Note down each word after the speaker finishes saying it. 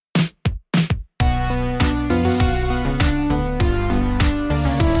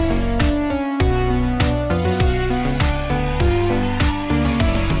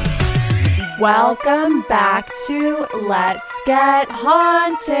Welcome back to Let's Get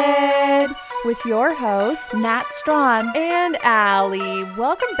Haunted with your host, Nat Strawn and Allie.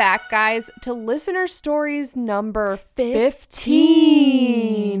 Welcome back, guys, to Listener Stories number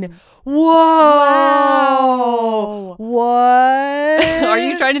 15. Whoa! Wow. What? Are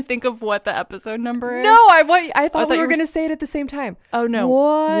you trying to think of what the episode number is? No, I thought we you were were going to say it at the same time. Oh, no.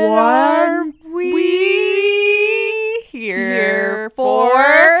 What are we here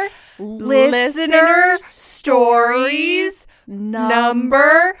for? Listener Stories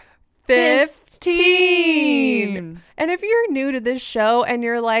number 15. And if you're new to this show and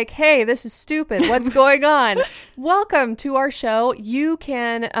you're like, hey, this is stupid, what's going on? Welcome to our show. You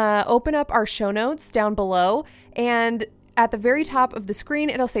can open up our show notes down below, and at the very top of the screen,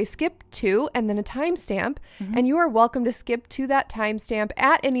 it'll say skip to and then a timestamp. And you are welcome to skip to that timestamp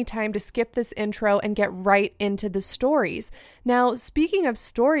at any time to skip this intro and get right into the stories. Now, speaking of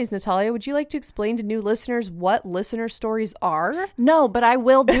stories, Natalia, would you like to explain to new listeners what listener stories are? No, but I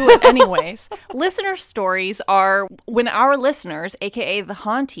will do it anyways. Listener stories are when our listeners, aka the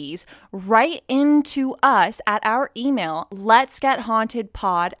Haunties, write into us at our email,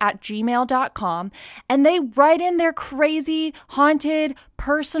 letsgethauntedpod@gmail.com, and they write in their crazy, haunted,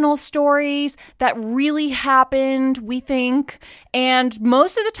 personal stories that really happened, we think. And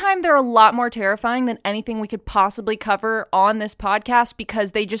most of the time, they're a lot more terrifying than anything we could possibly cover on this podcast,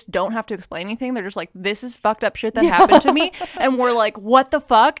 because they just don't have to explain anything. They're just like, this is fucked up shit that happened to me. And we're like, what the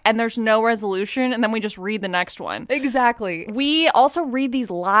fuck? And there's no resolution. And then we just read the next one. Exactly. We also read these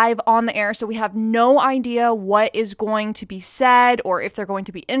live on the air, so we have no idea what is going to be said, or if they're going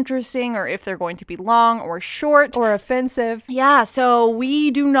to be interesting, or if they're going to be long or short. Or offensive. Yeah, so we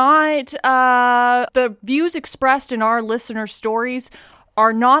do not, the views expressed in our listener stories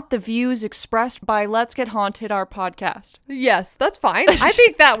are not the views expressed by Let's Get Haunted, our podcast. Yes, that's fine. I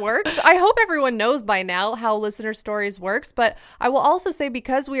think that works. I hope everyone knows by now how listener stories works, but I will also say,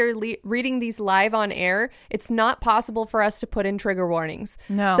 because we are reading these live on air, it's not possible for us to put in trigger warnings.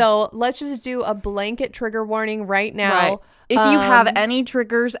 No. So let's just do a blanket trigger warning right now. Right. If you have any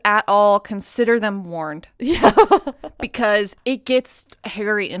triggers at all, consider them warned. Yeah. Because it gets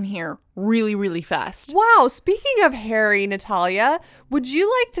hairy in here really, really fast. Wow. Speaking of Harry, Natalia, would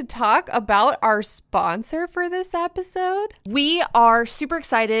you like to talk about our sponsor for this episode? We are super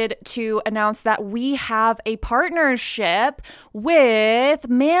excited to announce that we have a partnership with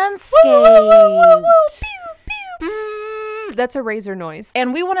Manscaped. Woo, woo, woo, woo, woo. Pew, pew. That's a razor noise.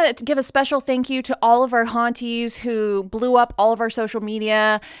 And we want to give a special thank you to all of our Haunties who blew up all of our social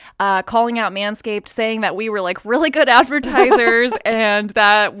media, calling out Manscaped, saying that we were like really good advertisers and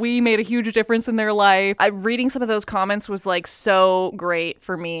that we made a huge difference in their life. Reading some of those comments was like so great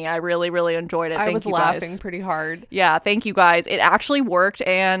for me. I really, really enjoyed it. I was you laughing guys. pretty hard. Yeah, thank you guys. It actually worked,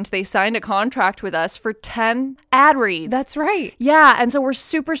 and they signed a contract with us for 10 ad reads. That's right. Yeah, and so we're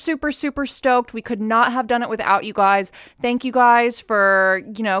super, super, super stoked. We could not have done it without you guys. Thank you guys for,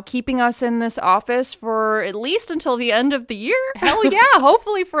 keeping us in this office for at least until the end of the year. Hell yeah,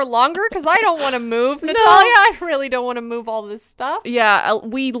 hopefully for longer, because I don't want to move, Natalia. I really don't want to move all this stuff. Yeah,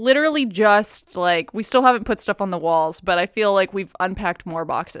 we literally just, we still haven't put stuff on the walls, but I feel like we've unpacked more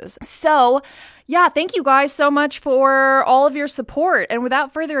boxes. So, yeah, thank you guys so much for all of your support. And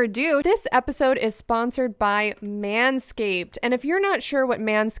without further ado, this episode is sponsored by Manscaped. And if you're not sure what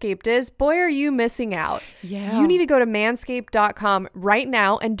Manscaped is, boy, are you missing out. Yeah. You need to go to manscaped.com right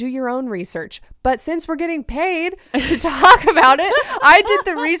now and do your own research. But since we're getting paid to talk about it, I did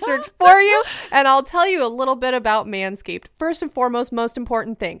the research for you, and I'll tell you a little bit about Manscaped. First and foremost, most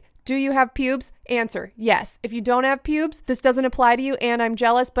important thing. Do you have pubes? Answer, yes. If you don't have pubes, this doesn't apply to you, and I'm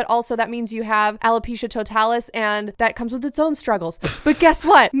jealous, but also that means you have alopecia totalis, and that comes with its own struggles. But guess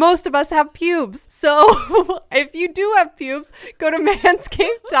what? Most of us have pubes. So if you do have pubes, go to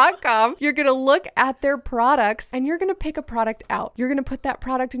manscaped.com. You're going to look at their products, and you're going to pick a product out. You're going to put that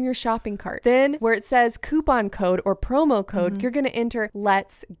product in your shopping cart. Then where it says coupon code or promo code, you're going to enter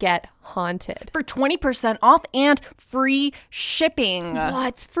Let's Get Haunted. For 20% off and free shipping.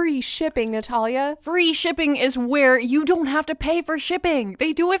 What's free shipping, Natalia? Free shipping is where you don't have to pay for shipping.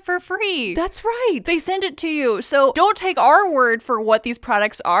 They do it for free. That's right. They send it to you. So don't take our word for what these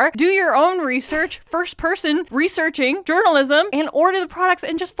products are. Do your own research, first person researching journalism, and order the products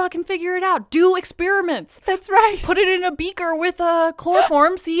and just fucking figure it out. Do experiments. That's right. Put it in a beaker with a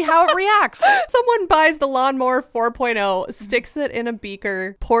chloroform, see how it reacts. Someone buys the Lawnmower 4.0, sticks it in a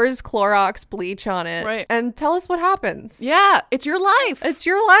beaker, pours Clorox bleach on it. Right. And tell us what happens. Yeah, it's your life. It's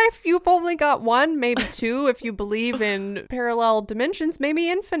your life. You've only got one, maybe two, if you believe in parallel dimensions, maybe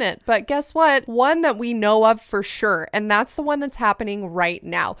infinite. But guess what? One that we know of for sure. And that's the one that's happening right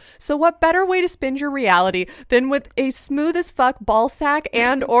now. So what better way to spin your reality than with a smooth as fuck ball sack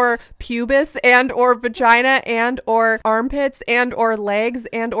and or pubis and or vagina and or armpits and or legs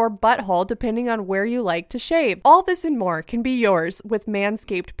and or butthole, depending on where you like to shave. All this and more can be yours with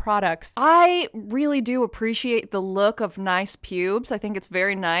Manscaped products. I really do appreciate the look of nice pubes. I think it's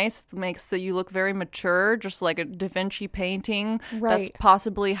very nice. It makes you look very mature, just like a Da Vinci painting that's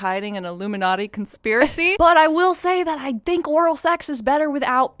possibly hiding an Illuminati conspiracy. But I will say that I think oral sex is better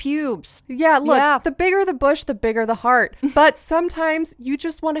without pubes. Yeah, look, the bigger the bush, the bigger the heart. But sometimes you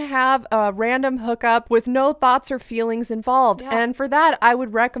just want to have a random hookup with no thoughts or feelings involved. Yeah. And for that, I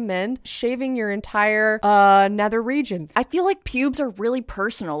would recommend shaving your entire nether region. I feel like pubes are really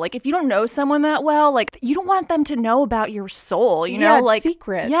personal. Like, if you don't know someone that well, like, you don't want them to know about your soul, you know? It's like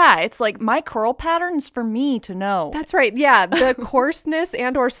secrets. Yeah, it's like my curl pattern's for me to know. That's right. Yeah, the coarseness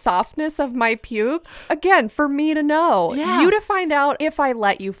and or softness of my pubes, again, for me to know. Yeah. You to find out if I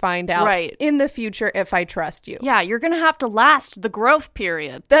let you find out. Right. In the future, if I trust you. Yeah, you're gonna have to last the growth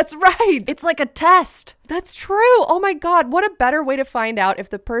period. That's right. It's like a test. That's true. Oh my God. What a better way to find out if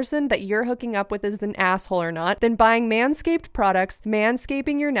the person that you're hooking up with is an asshole or not than buying Manscaped products,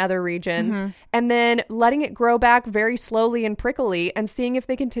 manscaping your nether regions, and then letting it grow back very slowly and prickly and seeing if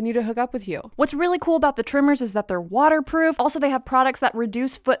they continue to hook up with you. What's really cool about the trimmers is that they're waterproof. Also, they have products that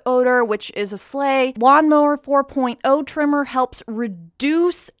reduce foot odor, which is a slay. Lawnmower 4.0 trimmer helps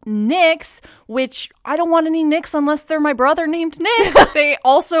reduce nicks, which I don't want any nicks unless they're my brother named Nick. They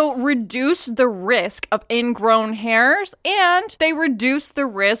also reduce the risk of ingrown hairs, and they reduce the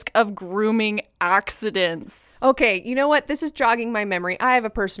risk of grooming accidents. Okay, you know what? This is jogging my memory. I have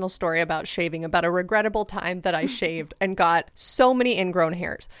a personal story about shaving, about a regrettable time that I shaved and got so many ingrown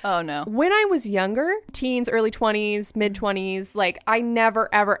hairs. Oh no. When I was younger, teens, early 20s, mid 20s, like I never,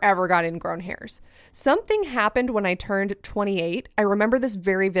 ever, ever got ingrown hairs. Something happened when I turned 28. I remember this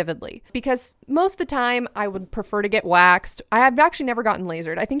very vividly because most of the time I would prefer to get waxed. I have actually never gotten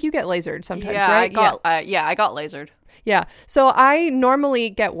lasered. I think you get lasered sometimes, right? I got lasered. Yeah. So I normally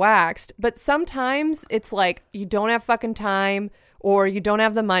get waxed, but sometimes it's like you don't have fucking time or you don't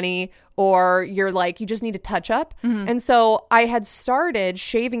have the money or you're like, you just need to touch up. And so I had started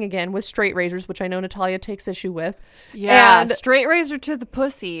shaving again with straight razors, which I know Natalia takes issue with. Yeah. And straight razor to the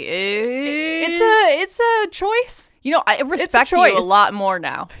pussy. It's a choice. You know, I respect you a lot more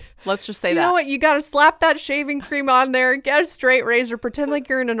now. Let's just say that. You know what? You got to slap that shaving cream on there, get a straight razor, pretend like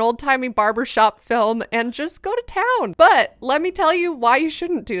you're in an old-timey barbershop film, and just go to town. But let me tell you why you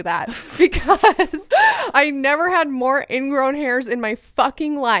shouldn't do that. Because I never had more ingrown hairs in my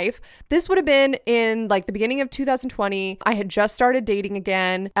fucking life. This would have been in like the beginning of 2020. I had just started dating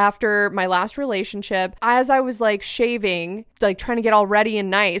again after my last relationship. As I was like shaving, like trying to get all ready and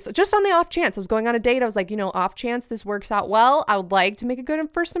nice, just on the off chance. I was going on a date. I was like, you know, off chance this works out well, I would like to make a good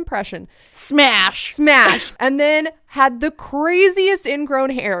first impression. Smash. And then had the craziest ingrown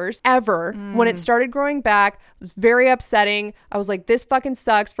hairs ever. When it started growing back, it was very upsetting. I was like, this fucking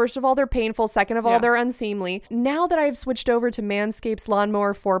sucks. First of all, they're painful. Second of all, they're unseemly. Now that I've switched over to Manscaped's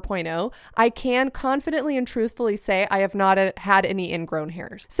Lawnmower 4.0, I can confidently and truthfully say I have not had any ingrown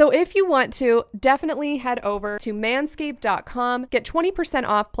hairs. So if you want to, definitely head over to manscaped.com, get 20%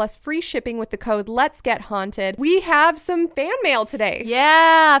 off plus free shipping with the code Let's Get Haunted. We have some fan mail today.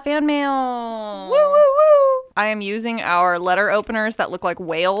 Yeah, fan mail. Woo, woo, woo. I am using our letter openers that look like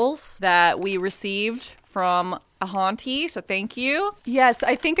whales that we received from a hauntee, so thank you. Yes,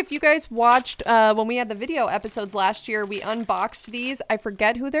 I think if you guys watched when we had the video episodes last year, we unboxed these. I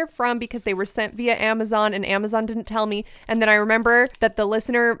forget who they're from because they were sent via Amazon and Amazon didn't tell me. And then I remember that the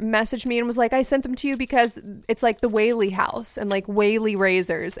listener messaged me and was like, I sent them to you because it's like the Whaley house and like Whaley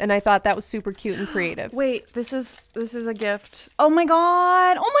razors. And I thought that was super cute and creative. Wait, this is a gift. Oh my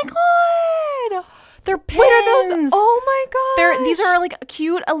god. They're pins. What are those? Oh my god. These are like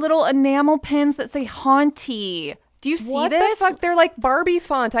cute little enamel pins that say Haunty. Do you see this? What the fuck? They're like Barbie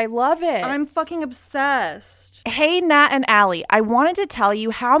font. I love it. I'm fucking obsessed. Hey, Nat and Allie, I wanted to tell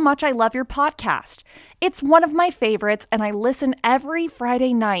you how much I love your podcast. It's one of my favorites, and I listen every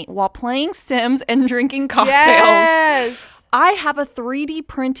Friday night while playing Sims and drinking cocktails. Yes. I have a 3D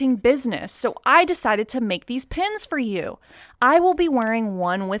printing business, so I decided to make these pins for you. I will be wearing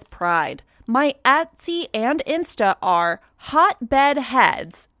one with pride. My Etsy and Insta are Hotbed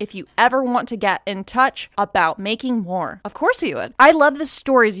Heads if you ever want to get in touch about making more. Of course we would. I love the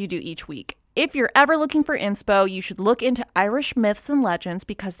stories you do each week. If you're ever looking for inspo, you should look into Irish myths and legends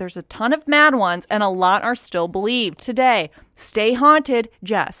because there's a ton of mad ones and a lot are still believed today. Stay haunted,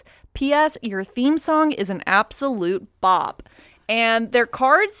 Jess. P.S. Your theme song is an absolute bop. And their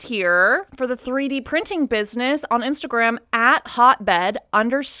cards here for the 3D printing business on Instagram at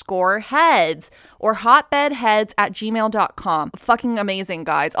hotbed_heads or hotbedheads@gmail.com. Fucking amazing,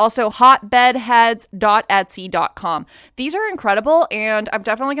 guys. Also, hotbedheads.etsy.com. These are incredible, and I'm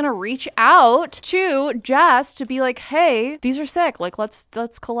definitely going to reach out to Jess to be like, hey, these are sick. Like, let's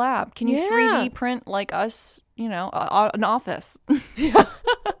collab. Can you 3D print like us? You know, an office.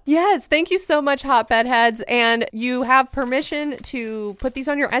 Yes, thank you so much, Hotbed Heads. And you have permission to put these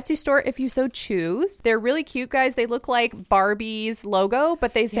on your Etsy store if you so choose. They're really cute, guys. They look like Barbie's logo,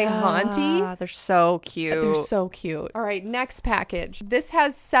 but they say Haunty. They're so cute. They're so cute. All right, next package. This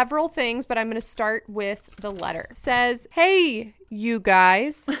has several things, but I'm going to start with the letter. It says, hey, you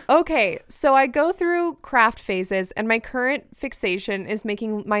guys. Okay, so I go through craft phases and my current fixation is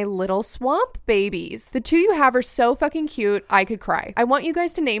making my little swamp babies. The two you have are so fucking cute, I could cry. I want you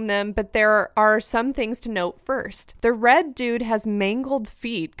guys to name them, but there are some things to note first. The red dude has mangled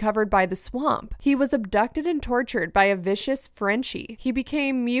feet covered by the swamp. He was abducted and tortured by a vicious Frenchie. He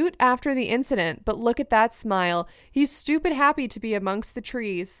became mute after the incident, but look at that smile. He's stupid happy to be amongst the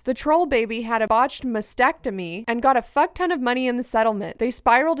trees. The troll baby had a botched mastectomy and got a fuck ton of money in the settlement. They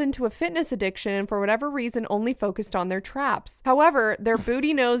spiraled into a fitness addiction and for whatever reason only focused on their traps. However, their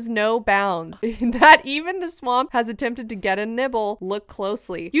booty knows no bounds. That even the swamp has attempted to get a nibble. Look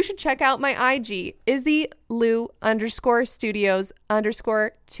closely. You should check out my IG,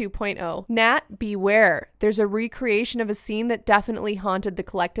 IzzyLou_Studios_2.0. Nat, beware. There's a recreation of a scene that definitely haunted the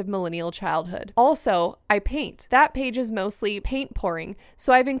collective millennial childhood. Also, I paint. That page is mostly paint pouring,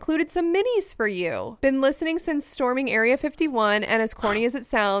 so I've included some minis for you. Been listening since storming Area 51, and as corny as it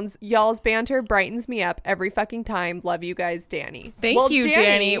sounds, y'all's banter brightens me up every fucking time. Love you guys, Danny. Thank you,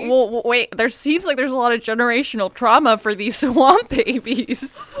 Danny. Well, wait, there seems like there's a lot of generational trauma for these swamp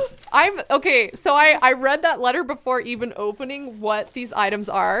babies. So I read that letter before even opening what these items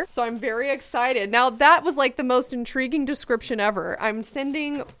are, so I'm very excited. Now that was like the most intriguing description ever. I'm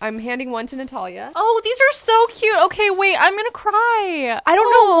handing one to Natalia. Oh, these are so cute. Okay, wait, I'm gonna cry. I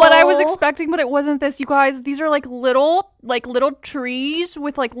don't know what I was expecting, but it wasn't this, you guys. These are like little trees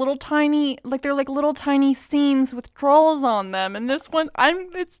with like little tiny scenes with trolls on them, and this one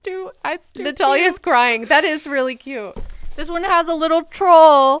it's too Natalia's cute. Crying. That is really cute. This one has a little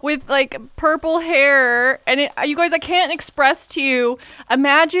troll with like purple hair, and you guys, I can't express to you.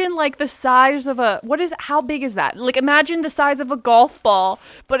 Imagine like the size of how big is that? Like imagine the size of a golf ball,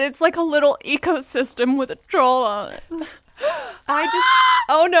 but it's like a little ecosystem with a troll on it.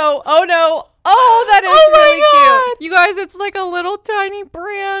 Oh no. Oh, that is really cute. You guys, it's like a little tiny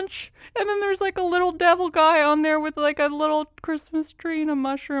branch. And then there's like a little devil guy on there with like a little Christmas tree and a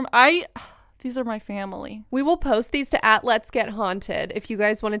mushroom. These are my family. We will post these to @Let'sGetHaunted if you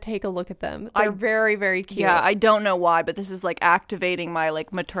guys want to take a look at them. They're very, very cute. Yeah, I don't know why, but this is like activating my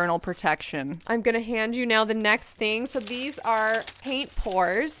like maternal protection. I'm going to hand you now the next thing. So these are paint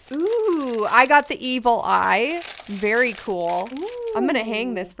pours. Ooh, I got the evil eye. Very cool. Ooh. I'm going to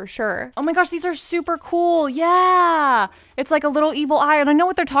hang this for sure. Oh my gosh, these are super cool. Yeah. It's like a little evil eye. And I know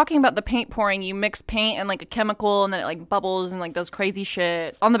what they're talking about, the paint pouring. You mix paint and like a chemical and then it like bubbles and like does crazy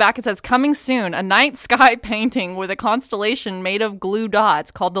shit. On the back it says, coming soon, a night sky painting with a constellation made of glue dots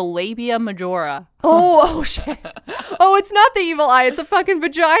called the Labia Majora. Oh shit. Oh, it's not the evil eye. It's a fucking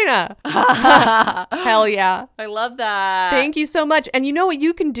vagina. Hell yeah. I love that. Thank you so much. And you know what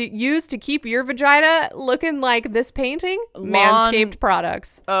you can use to keep your vagina looking like this painting? Manscaped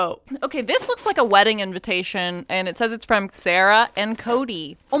products. Oh, okay. This looks like a wedding invitation, and it says it's from Sarah and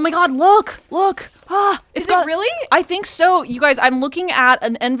Cody. Oh my God, look. Is it really? I think so. You guys, I'm looking at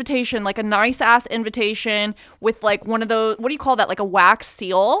an invitation, like a nice ass invitation with like one of those, what do you call that? Like a wax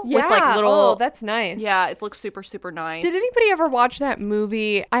seal? Yeah. With like little. Oh, that's nice. Yeah, it looks super, super nice. Did anybody ever watch that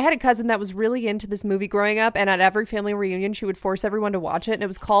movie? I had a cousin that was really into this movie growing up, and at every family reunion, she would force everyone to watch it, and it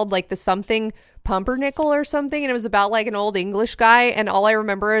was called like the something Pumpernickel or something, and it was about like an old English guy, and all I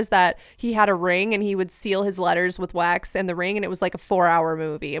remember is that he had a ring and he would seal his letters with wax in the ring, and it was like a 4-hour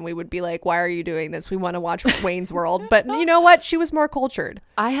movie, and we would be like, why are you doing this? We want to watch Wayne's World. But you know what? She was more cultured.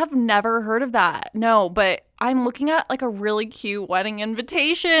 I have never heard of that. No, but I'm looking at like a really cute wedding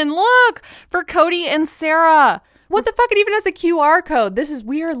invitation. Look, for Cody and Sarah. What the fuck? It even has a QR code.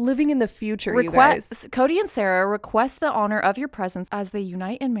 We are living in the future, you guys. Cody and Sarah request the honor of your presence as they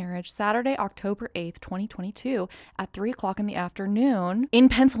unite in marriage Saturday, October 8th, 2022 at 3:00 in the afternoon in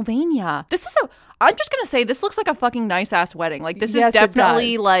Pennsylvania. I'm just going to say, this looks like a fucking nice ass wedding. Like, this is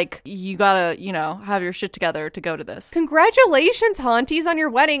definitely like, you gotta, have your shit together to go to this. Congratulations, Haunties, on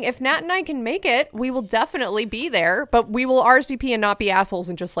your wedding. If Nat and I can make it, we will definitely be there, but we will RSVP and not be assholes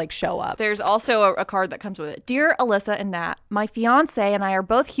and just like show up. There's also a card that comes with it. Dear Alyssa and Nat, my fiance and I are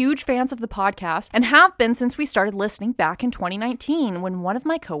both huge fans of the podcast and have been since we started listening back in 2019 when one of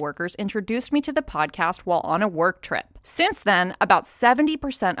my coworkers introduced me to the podcast while on a work trip. Since then, about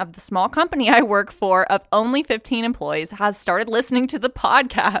 70% of the small company I work for of only 15 employees has started listening to the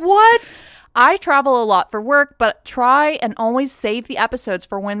podcast. What? I travel a lot for work, but try and always save the episodes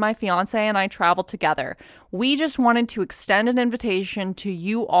for when my fiance and I travel together. We just wanted to extend an invitation to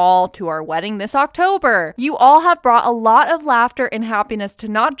you all to our wedding this October. You all have brought a lot of laughter and happiness to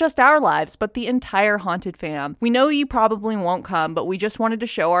not just our lives, but the entire Haunted fam. We know you probably won't come, but we just wanted to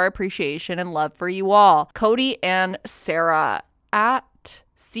show our appreciation and love for you all. Cody and Sarah at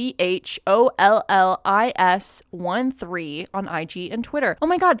CHOLLIS13 on IG and Twitter. Oh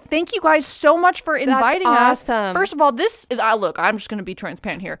my God, thank you guys so much for inviting us. Awesome. First of all, look, I'm just going to be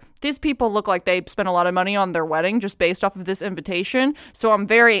transparent here. These people look like they spent a lot of money on their wedding just based off of this invitation. So I'm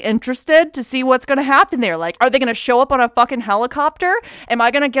very interested to see what's going to happen there. Like, are they going to show up on a fucking helicopter? Am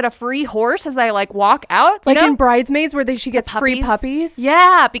I going to get a free horse as I like walk out? Like in Bridesmaids where she gets free puppies?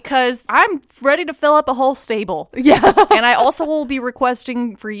 Yeah, because I'm ready to fill up a whole stable. Yeah. And I also will be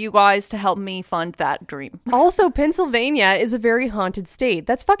requesting for you guys to help me fund that dream. Also, Pennsylvania is a very haunted state.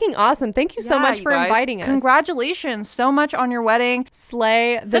 That's fucking awesome. Thank you so much for inviting us. Congratulations so much on your wedding.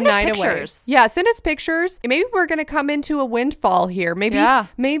 Slay the night away. Yeah, send us pictures. Maybe we're going to come into a windfall here. Maybe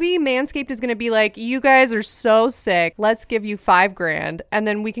Manscaped is going to be like, you guys are so sick. Let's give you $5,000 and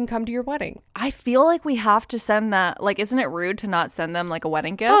then we can come to your wedding. I feel like we have to send that. Like, isn't it rude to not send them like a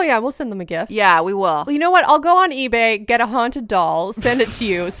wedding gift? Oh yeah, we'll send them a gift. Yeah, we will. Well, you know what? I'll go on eBay, get a haunted doll, send it to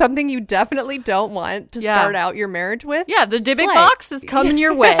you. Something you definitely don't want to start out your marriage with. Yeah, the Dybbuk box is coming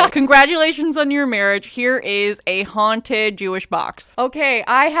your way. Congratulations on your marriage. Here is a haunted Jewish box. Okay,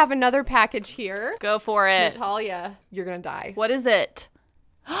 I have another package here. Go for it. Natalia, you're gonna die. What is it?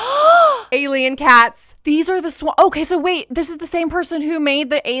 Alien cats. These are the okay, so wait, this is the same person who made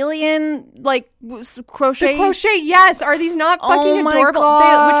the alien like crochet. The crochet, yes. Are these not fucking adorable?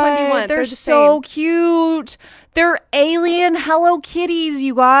 Which one do you want? They're so cute. They're alien Hello Kitties,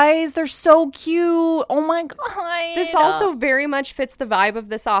 you guys. They're so cute. Oh my God. This also very much fits the vibe of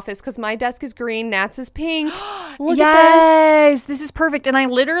this office because my desk is green, Nat's is pink. Look at this. This is perfect. And I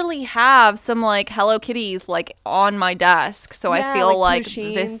literally have some like Hello Kitties like on my desk. So I feel like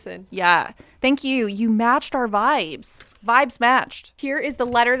this. Yeah. Thank you. You matched our vibes. Vibes matched. Here is the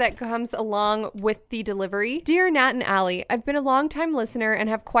letter that comes along with the delivery. Dear Nat and Allie, I've been a long-time listener and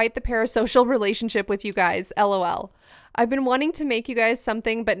have quite the parasocial relationship with you guys. LOL. I've been wanting to make you guys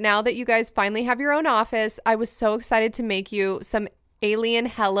something, but now that you guys finally have your own office, I was so excited to make you some alien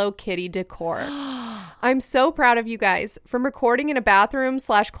Hello Kitty decor. I'm so proud of you guys. From recording in a bathroom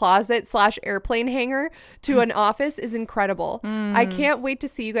 /closet /airplane hangar to an office is incredible. I can't wait to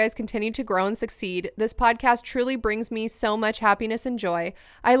see you guys continue to grow and succeed. This podcast truly brings me so much happiness and joy.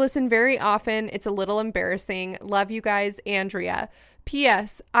 I listen very often. It's a little embarrassing. Love you guys, Andrea.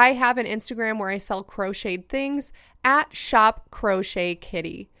 P.S. I have an Instagram where I sell crocheted things at Shop Crochet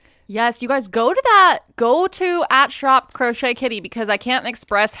Kitty. Yes, you guys go to that. Go to at Shop Crochet Kitty because I can't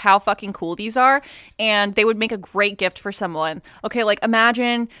express how fucking cool these are. And they would make a great gift for someone. Okay, like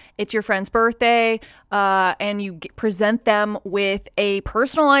imagine it's your friend's birthday and you present them with a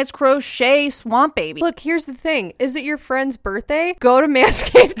personalized crochet swamp baby. Look, here's the thing. Is it your friend's birthday? Go to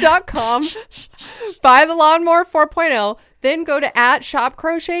manscaped.com, buy the Lawnmower 4.0, then go to at Shop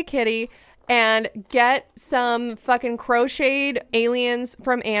Crochet Kitty and get some fucking crocheted aliens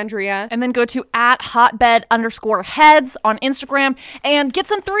from Andrea. And then go to at hotbed_heads on Instagram and get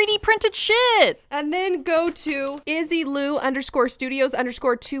some 3D printed shit. And then go to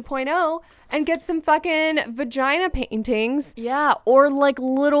IzzyLou_studios_2.0 and get some fucking vagina paintings. Yeah, or like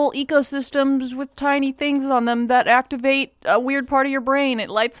little ecosystems with tiny things on them that activate a weird part of your brain. It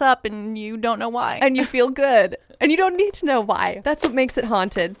lights up and you don't know why. And you feel good. And you don't need to know why. That's what makes it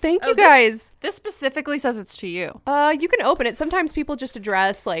haunted. Thank you guys. This specifically says it's to you. You can open it. Sometimes people just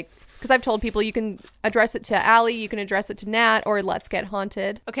address, like, because I've told people you can address it to Allie, you can address it to Nat, or Let's Get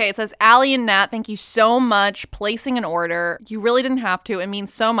Haunted. Okay, it says, Allie and Nat, thank you so much. Placing an order. You really didn't have to. It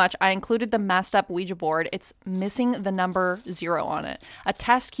means so much. I included the messed up Ouija board. It's missing the number 0 on it. A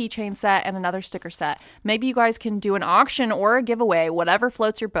test keychain set and another sticker set. Maybe you guys can do an auction or a giveaway, whatever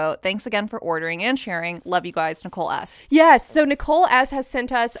floats your boat. Thanks again for ordering and sharing. Love you guys, Nicole S. Yes, so Nicole S. has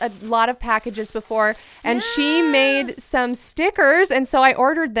sent us a lot of packages before, and she made some stickers, and so I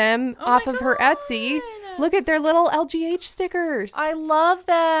ordered them off of her Etsy. Look at their little LGH stickers. I love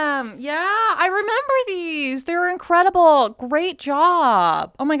them. Yeah, I remember these. They're incredible. Great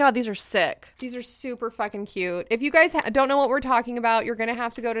job. Oh my God, these are sick. These are super fucking cute. If you guys don't know what we're talking about, you're going to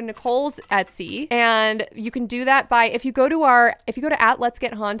have to go to Nicole's Etsy, and you can do that by, if you go to @Let's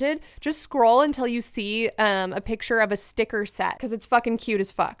Get Haunted, just scroll until you see a picture of a sticker set, because it's fucking cute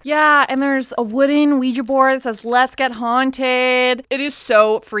as fuck. Yeah, and there's a wooden Ouija board that says, Let's Get Haunted. It is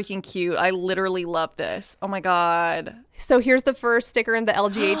so freaking cute. I literally love this. Oh my God. So here's the first sticker in the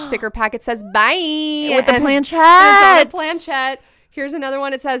LGH sticker pack. It says, bye. With the planchette. It's on a planchette. Here's another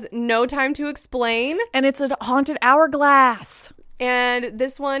one. It says, no time to explain. And it's a haunted hourglass. And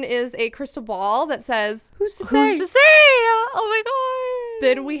this one is a crystal ball that says, who's to say? Who's to say? Oh my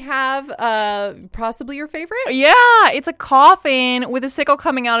God. Then we have possibly your favorite. Yeah, it's a coffin with a sickle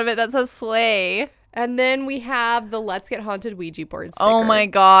coming out of it that says slay. And then we have the Let's Get Haunted Ouija board sticker. Oh my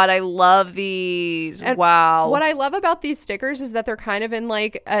God, I love these. And wow. What I love about these stickers is that they're kind of in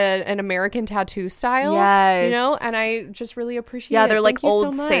like an American tattoo style. Yes. You know, and I just really appreciate it. Yeah, they're like Thank you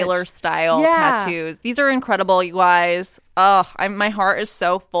old so much. sailor style tattoos. These are incredible, you guys. Oh, my heart is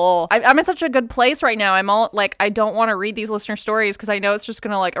so full. I'm in such a good place right now. I'm all like, I don't want to read these listener stories because I know it's just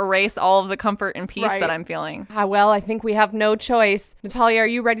going to like erase all of the comfort and peace that I'm feeling. Well, I think we have no choice. Natalia, are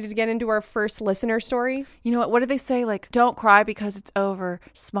you ready to get into our first listener story? You know what? What do they say? Like, don't cry because it's over.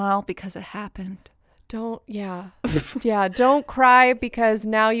 Smile because it happened. Don't cry because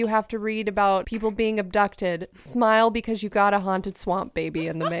now you have to read about people being abducted. Smile because you got a haunted swamp baby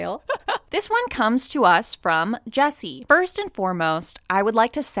in the mail. This one comes to us from Jessie. First and foremost, I would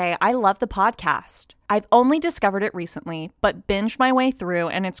like to say I love the podcast. I've only discovered it recently, but binged my way through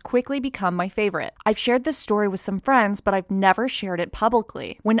and it's quickly become my favorite. I've shared this story with some friends, but I've never shared it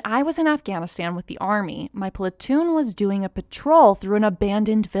publicly. When I was in Afghanistan with the army, my platoon was doing a patrol through an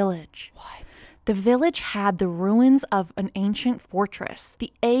abandoned village. What? The village had the ruins of an ancient fortress,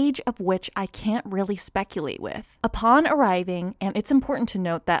 the age of which I can't really speculate with. Upon arriving, and it's important to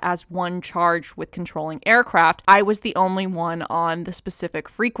note that as one charged with controlling aircraft, I was the only one on the specific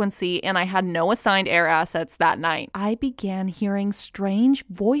frequency and I had no assigned air assets that night. I began hearing strange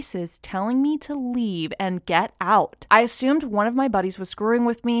voices telling me to leave and get out. I assumed one of my buddies was screwing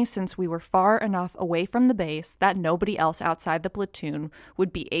with me since we were far enough away from the base that nobody else outside the platoon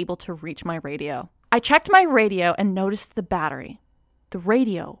would be able to reach my radio. I checked my radio and noticed the battery. The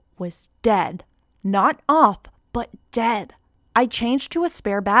radio was dead. Not off, but dead. I changed to a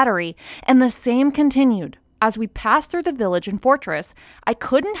spare battery, and the same continued. As we passed through the village and fortress, I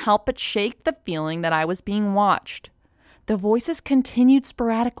couldn't help but shake the feeling that I was being watched. The voices continued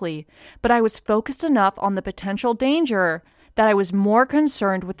sporadically, but I was focused enough on the potential danger that I was more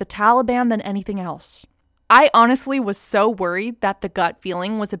concerned with the Taliban than anything else. I honestly was so worried that the gut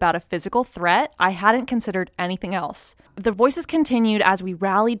feeling was about a physical threat, I hadn't considered anything else. The voices continued as we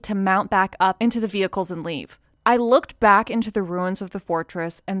rallied to mount back up into the vehicles and leave. I looked back into the ruins of the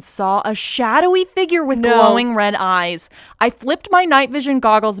fortress and saw a shadowy figure with glowing red eyes. I flipped my night vision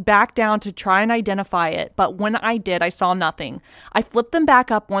goggles back down to try and identify it, but when I did, I saw nothing. I flipped them back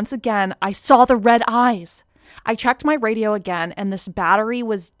up once again. I saw the red eyes. I checked my radio again, and this battery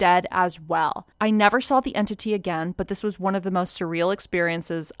was dead as well. I never saw the entity again, but this was one of the most surreal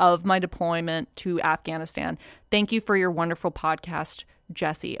experiences of my deployment to Afghanistan. Thank you for your wonderful podcast,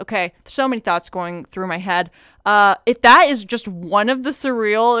 Jessie. Okay, so many thoughts going through my head. If that is just one of the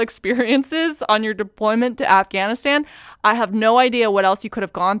surreal experiences on your deployment to Afghanistan, I have no idea what else you could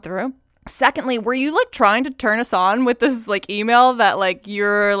have gone through. Secondly, were you like trying to turn us on with this like email that like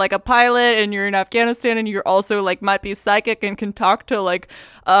you're like a pilot and you're in Afghanistan and you're also like might be psychic and can talk to like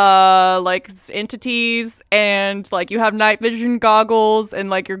entities and like you have night vision goggles and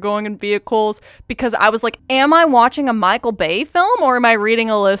like you're going in vehicles? Because I was like, am I watching a Michael Bay film or am I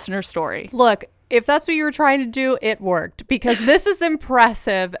reading a listener story? Look, if that's what you were trying to do, it worked, because this is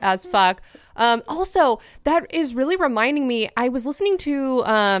impressive as fuck. Also, that is really reminding me, I was listening to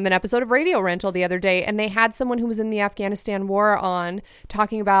an episode of Radio Rental the other day, and they had someone who was in the Afghanistan war on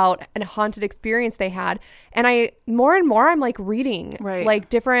talking about a haunted experience they had. And more and more, I'm like reading like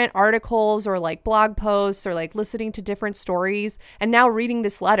different articles or like blog posts or like listening to different stories, and now reading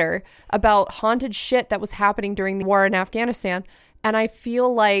this letter about haunted shit that was happening during the war in Afghanistan. And I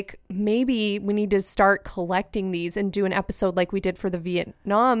feel like maybe we need to start collecting these and do an episode like we did for the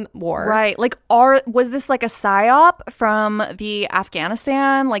Vietnam War. Right. Like, was this like a psyop from the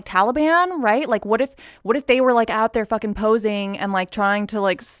Afghanistan, like Taliban, right? Like, what if they were like out there fucking posing and like trying to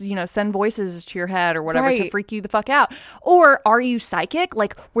like, send voices to your head or whatever to freak you the fuck out? Or are you psychic?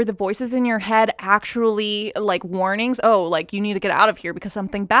 Like, were the voices in your head actually like warnings? Oh, like you need to get out of here because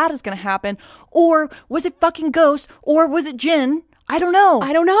something bad is going to happen. Or was it fucking ghosts? Or was it jinn? I don't know.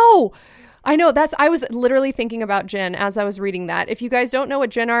 I know. I was literally thinking about jinn as I was reading that. If you guys don't know what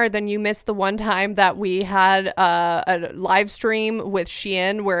jinn are, then you missed the one time that we had a live stream with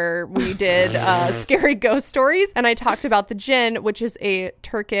Shein where we did scary ghost stories. And I talked about the jinn, which is a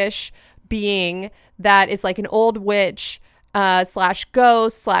Turkish being that is like an old witch /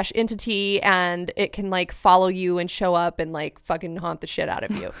 ghost / entity, and it can like follow you and show up and like fucking haunt the shit out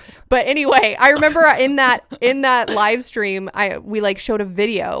of you. But anyway, I remember in that live stream, we like showed a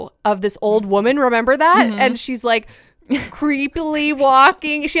video of this old woman. Remember that? Mm-hmm. And she's like creepily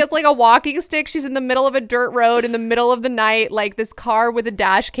walking. She has like a walking stick. She's in the middle of a dirt road in the middle of the night. Like this car with a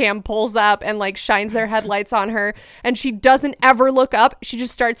dash cam pulls up and like shines their headlights on her, and she doesn't ever look up. She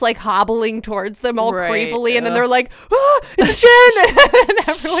just starts like hobbling towards them all creepily, and then they're like, "Oh, it's a jinn!" And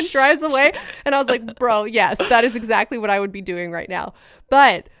everyone drives away. And I was like, bro, yes, that is exactly what I would be doing right now.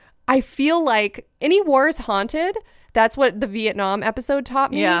 But I feel like any war is haunted. That's what the Vietnam episode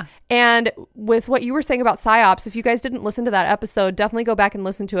taught me. Yeah. And with what you were saying about psyops, if you guys didn't listen to that episode, definitely go back and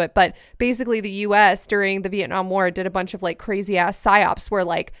listen to it. But basically the US during the Vietnam War did a bunch of like crazy ass psyops where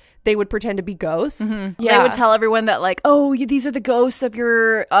like they would pretend to be ghosts. Mm-hmm. Yeah. They would tell everyone that like, oh, these are the ghosts of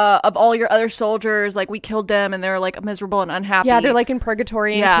your of all your other soldiers. Like we killed them and they're like miserable and unhappy. Yeah, they're like in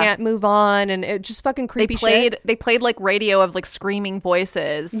purgatory and can't move on, and it just fucking creepy shit. They played like radio of like screaming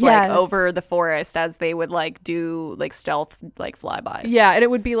voices like over the forest as they would like do like stealth like flybys. Yeah, and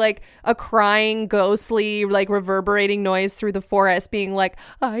it would be like a crying, ghostly, like reverberating noise through the forest being like,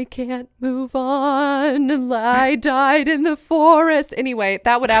 I can't move on. I died in the forest. Anyway,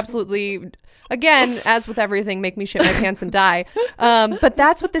 that would absolutely, again, as with everything, make me shit my pants and die. But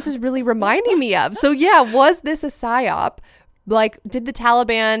that's what this is really reminding me of. So yeah, was this a psyop? Like, did the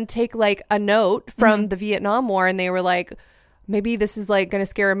Taliban take like a note from the Vietnam War and they were like, maybe this is like going to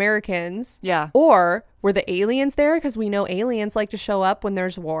scare Americans? Yeah. Or were the aliens there? Because we know aliens like to show up when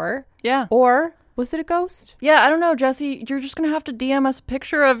there's war. Yeah. Or was it a ghost? Yeah, I don't know, Jesse. You're just going to have to DM us a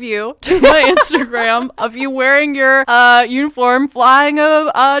picture of you to my Instagram of you wearing your uniform flying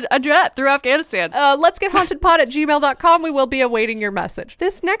a jet through Afghanistan. Let's get hauntedpod@gmail.com. We will be awaiting your message.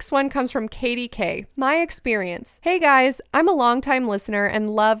 This next one comes from Katie K. My experience. Hey guys, I'm a longtime listener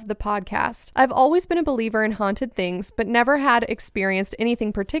and love the podcast. I've always been a believer in haunted things, but never had experienced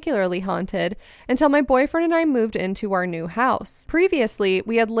anything particularly haunted until my boyfriend and I moved into our new house. Previously,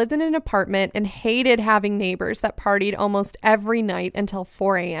 we had lived in an apartment and hated having neighbors that partied almost every night until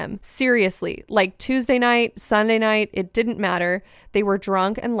 4 a.m. Seriously, like Tuesday night, Sunday night, it didn't matter. They were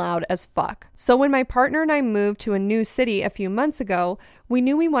drunk and loud as fuck. So when my partner and I moved to a new city a few months ago, we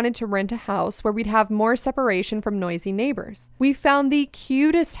knew we wanted to rent a house where we'd have more separation from noisy neighbors. We found the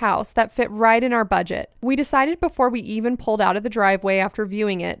cutest house that fit right in our budget. We decided before we even pulled out of the driveway after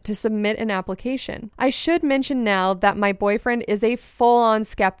viewing it to submit an application. I should mention now that my boyfriend is a full-on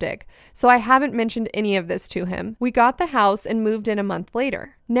skeptic, so I haven't mentioned any of this to him. We got the house and moved in a month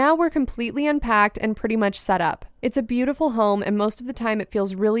later. Now we're completely unpacked and pretty much set up. It's a beautiful home, and most of the time it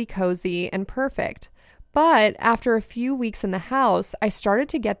feels really cozy and perfect. But after a few weeks in the house, I started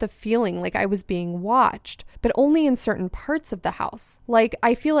to get the feeling like I was being watched, but only in certain parts of the house. Like,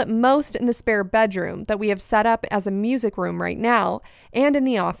 I feel it most in the spare bedroom that we have set up as a music room right now, and in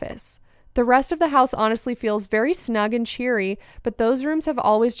the office. The rest of the house honestly feels very snug and cheery, but those rooms have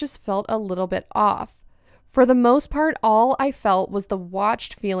always just felt a little bit off. For the most part, all I felt was the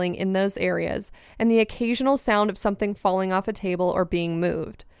watched feeling in those areas and the occasional sound of something falling off a table or being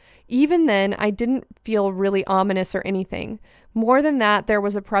moved. Even then, I didn't feel really ominous or anything. More than that, there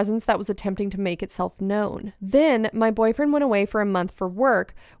was a presence that was attempting to make itself known. Then, my boyfriend went away for a month for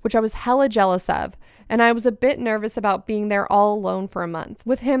work, which I was hella jealous of, and I was a bit nervous about being there all alone for a month.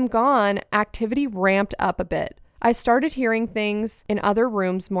 With him gone, activity ramped up a bit. I started hearing things in other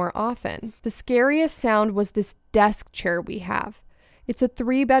rooms more often. The scariest sound was this desk chair we have. It's a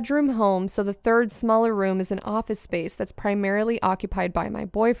 3-bedroom home, so the third smaller room is an office space that's primarily occupied by my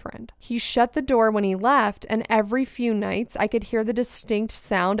boyfriend. He shut the door when he left, and every few nights I could hear the distinct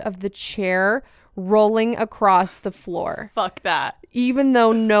sound of the chair rolling across the floor. Fuck that. Even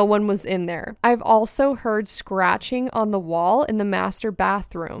though no one was in there. I've also heard scratching on the wall in the master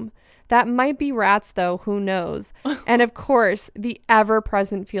bathroom. That might be rats though, who knows? And of course, the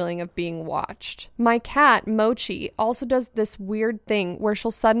ever-present feeling of being watched. My cat, Mochi, also does this weird thing where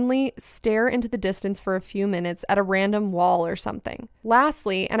she'll suddenly stare into the distance for a few minutes at a random wall or something.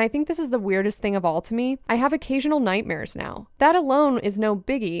 Lastly, and I think this is the weirdest thing of all to me, I have occasional nightmares now. That alone is no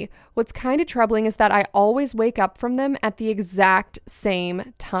biggie. What's kind of troubling is that I always wake up from them at the exact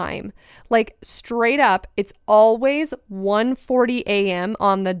same time. Like straight up, it's always 1:40 a.m.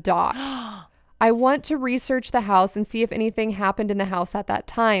 on the dot. I want to research the house and see if anything happened in the house at that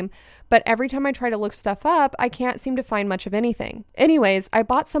time, but every time I try to look stuff up, I can't seem to find much of anything. Anyways, I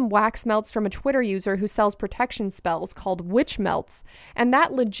bought some wax melts from a Twitter user who sells protection spells called Witch Melts, and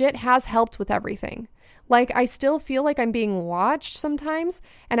that legit has helped with everything. Like, I still feel like I'm being watched sometimes,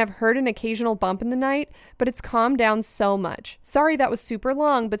 and I've heard an occasional bump in the night, but it's calmed down so much. Sorry that was super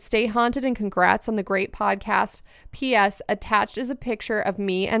long, but stay haunted and congrats on the great podcast. P.S. Attached is a picture of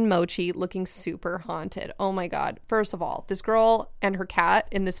me and Mochi looking super haunted. Oh my God. First of all, this girl and her cat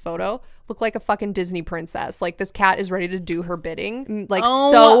in this photo look like a fucking Disney princess. Like, this cat is ready to do her bidding. Like,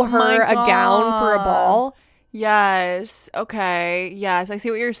 sew her a gown for a ball. Yes. Okay. Yes, I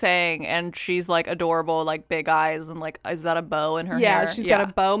see what you're saying. And she's like adorable, like big eyes, and like, is that a bow in her hair? Yeah, she's got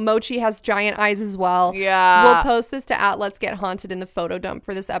a bow. Mochi has giant eyes as well. Yeah. We'll post this to @Let's Get Haunted in the photo dump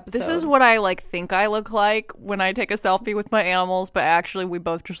for this episode. This is what I like think I look like when I take a selfie with my animals, but actually we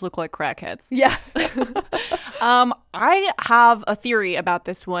both just look like crackheads. Yeah. I have a theory about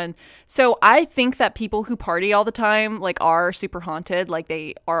this one. So I think that people who party all the time, like, are super haunted. Like,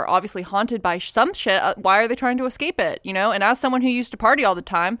 they are obviously haunted by some shit. Why are they trying to escape it, you know? And as someone who used to party all the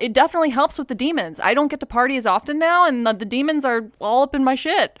time, it definitely helps with the demons. I don't get to party as often now, and the demons are all up in my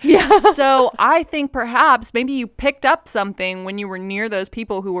shit. Yeah. So I think perhaps maybe you picked up something when you were near those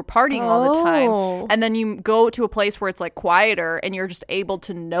people who were partying all the time, and then you go to a place where it's like quieter and you're just able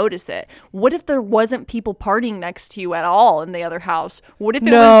to notice it. What if there wasn't people partying next to you at all in the other house? What if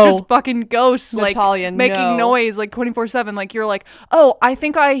it was just fucking ghosts, Natalia, like making noise like 24/7? Like, you're like, oh, I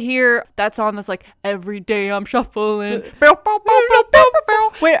think I hear that song that's like, every day I'm shuffling. Wait, but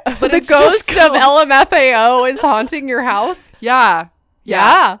the it's ghost just of ghosts. LMFAO is haunting your house? Yeah.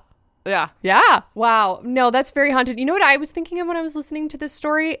 Wow. No, that's very haunted. You know what I was thinking of when I was listening to this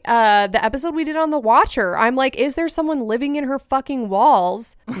story? The episode we did on The Watcher. I'm like, is there someone living in her fucking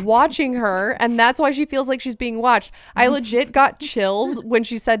walls watching her? And that's why she feels like she's being watched. I legit got chills when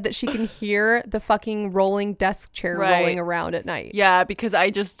she said that she can hear the fucking rolling desk chair rolling around at night. Yeah, because I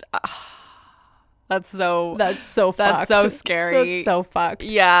just... That's so fucked. That's so scary. That's so fucked.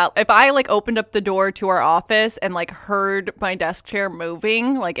 Yeah. If I like opened up the door to our office and like heard my desk chair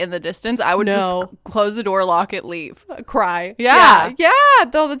moving like in the distance, I would just close the door, lock it, leave. Cry. Yeah.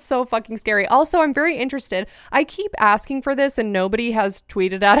 Though that's so fucking scary. Also, I'm very interested. I keep asking for this and nobody has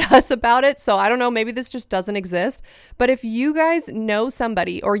tweeted at us about it. So I don't know. Maybe this just doesn't exist. But if you guys know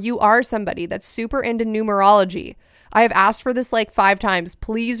somebody or you are somebody that's super into numerology, I have asked for this like 5 times.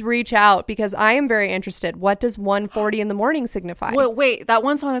 Please reach out because I am very interested. What does 1:40 in the morning signify? Wait, that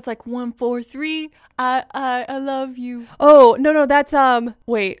one song that's like 143, I love you. Oh, no, that's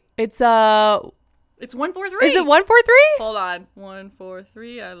wait, it's 143. Is it 143? Hold on.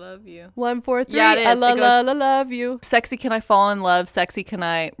 143, I love you. 143. Yeah, it is. I love you. Sexy can I fall in love, sexy can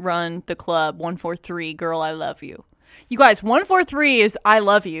I run the club. 143, girl, I love you. You guys, 143 is I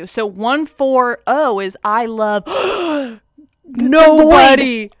love you. So 140 is I love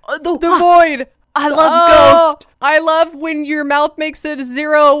nobody. The void. I love ghost. I love when your mouth makes it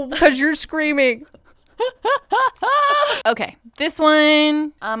 0 because you're screaming. Okay, this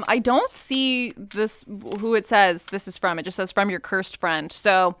one, I don't see this, who it says this is from. It just says from your cursed friend.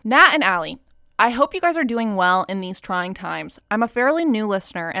 So Nat and Allie, I hope you guys are doing well in these trying times. I'm a fairly new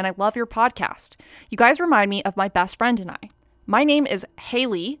listener and I love your podcast. You guys remind me of my best friend and I. My name is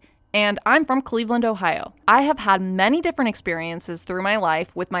Haley and I'm from Cleveland, Ohio. I have had many different experiences through my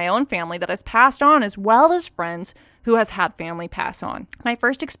life with my own family that has passed on, as well as friends who has had family pass on. My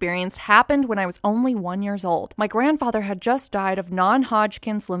first experience happened when I was only 1 year old. My grandfather had just died of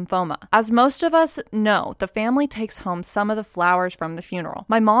non-Hodgkin's lymphoma. As most of us know, the family takes home some of the flowers from the funeral.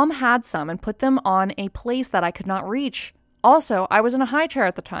 My mom had some and put them on a place that I could not reach Also, I was in a high chair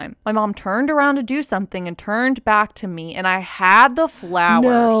at the time. My mom turned around to do something and turned back to me, and I had the flowers.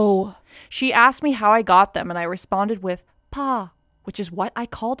 No. She asked me how I got them, and I responded with, Pa, which is what I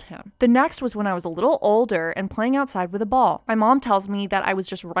called him. The next was when I was a little older and playing outside with a ball. My mom tells me that I was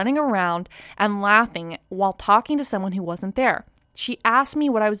just running around and laughing while talking to someone who wasn't there. She asked me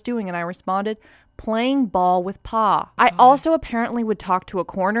what I was doing, and I responded, playing ball with Pa. I also apparently would talk to a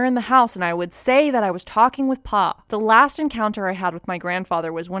corner in the house, and I would say that I was talking with Pa. The last encounter I had with my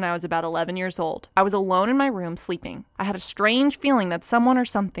grandfather was when I was about 11 years old. I was alone in my room sleeping. I had a strange feeling that someone or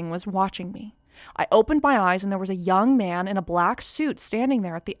something was watching me. I opened my eyes, and there was a young man in a black suit standing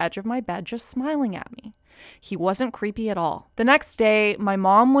there at the edge of my bed just smiling at me. He wasn't creepy at all. The next day, my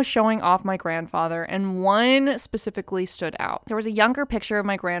mom was showing off my grandfather, and one specifically stood out. There was a younger picture of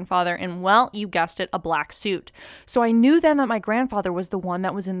my grandfather in, well, you guessed it, a black suit. So I knew then that my grandfather was the one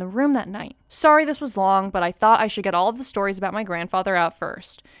that was in the room that night. Sorry this was long, but I thought I should get all of the stories about my grandfather out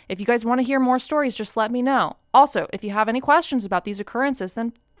first. If you guys want to hear more stories, just let me know. Also, if you have any questions about these occurrences,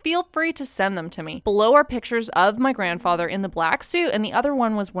 then feel free to send them to me. Below are pictures of my grandfather in the black suit, and the other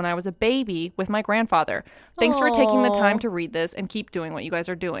one was when I was a baby with my grandfather. Thanks for taking the time to read this, and keep doing what you guys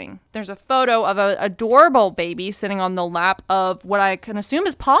are doing. There's a photo of an adorable baby sitting on the lap of what I can assume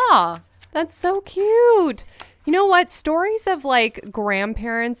is Pa. That's so cute. You know what? Stories of like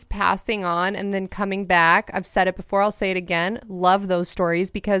grandparents passing on and then coming back. I've said it before. I'll say it again. Love those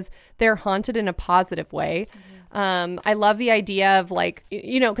stories because they're haunted in a positive way. I love the idea of like,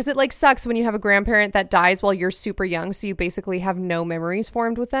 you know, because it like sucks when you have a grandparent that dies while you're super young. So you basically have no memories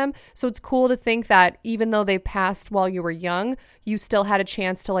formed with them. So it's cool to think that even though they passed while you were young, you still had a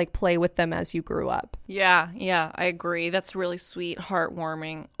chance to like play with them as you grew up. Yeah, I agree. That's really sweet,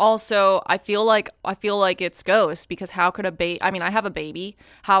 heartwarming. Also, I feel like it's ghost because how could I have a baby.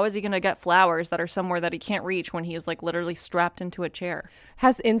 How is he going to get flowers that are somewhere that he can't reach when he is like literally strapped into a chair?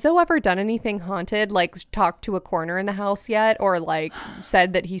 Has Enzo ever done anything haunted, like talked to a corner in the house yet, or like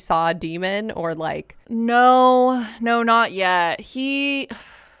said that he saw a demon, or like? No, not yet.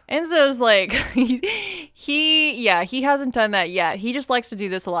 Enzo's like, he hasn't done that yet. He just likes to do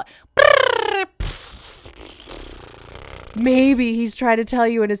this a lot. Maybe he's trying to tell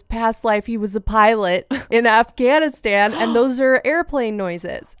you in his past life he was a pilot in Afghanistan, and those are airplane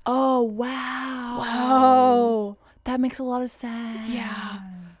noises. Oh, wow. Whoa. That makes a lot of sense. Yeah.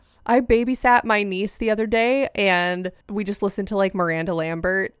 I babysat my niece the other day, and we just listened to like Miranda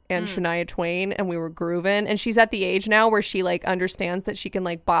Lambert and Shania Twain, and we were grooving. And she's at the age now where she like understands that she can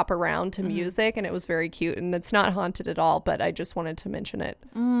like bop around to music, and it was very cute. And it's not haunted at all, but I just wanted to mention it.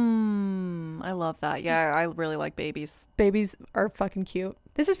 I love that. Yeah, I really like babies. Babies are fucking cute.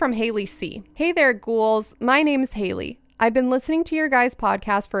 This is from Haley C. Hey there, ghouls. My name is Haley. I've been listening to your guys'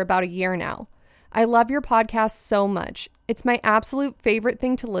 podcast for about a year now. I love your podcast so much. It's my absolute favorite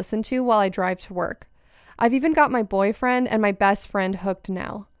thing to listen to while I drive to work. I've even got my boyfriend and my best friend hooked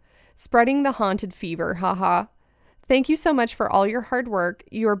now. Spreading the haunted fever, haha. Thank you so much for all your hard work.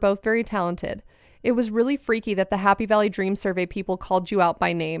 You are both very talented. It was really freaky that the Happy Valley Dream Survey people called you out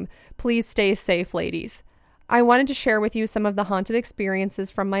by name. Please stay safe, ladies. I wanted to share with you some of the haunted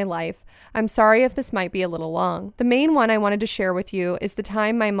experiences from my life. I'm sorry if this might be a little long. The main one I wanted to share with you is the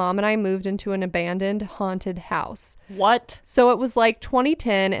time my mom and I moved into an abandoned haunted house. What? So it was like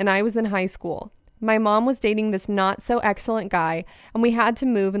 2010 and I was in high school. My mom was dating this not so excellent guy, and we had to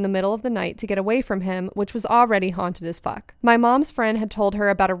move in the middle of the night to get away from him, which was already haunted as fuck. My mom's friend had told her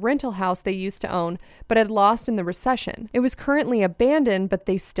about a rental house they used to own, but had lost in the recession. It was currently abandoned, but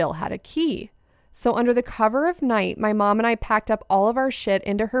they still had a key. So under the cover of night, my mom and I packed up all of our shit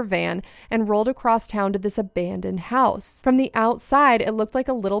into her van and rolled across town to this abandoned house. From the outside, it looked like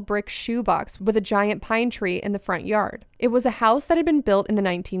a little brick shoebox with a giant pine tree in the front yard. It was a house that had been built in the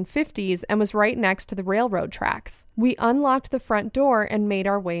 1950s and was right next to the railroad tracks. We unlocked the front door and made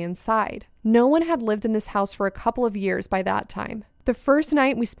our way inside. No one had lived in this house for a couple of years by that time. The first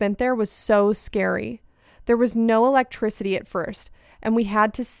night we spent there was so scary. There was no electricity at first, and we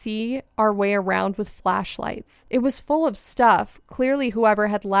had to see our way around with flashlights. It was full of stuff. Clearly, whoever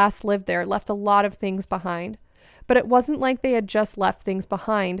had last lived there left a lot of things behind. But it wasn't like they had just left things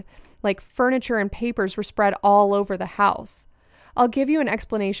behind. Like furniture and papers were spread all over the house. I'll give you an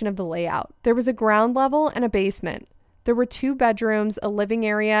explanation of the layout. There was a ground level and a basement. There were 2 bedrooms, a living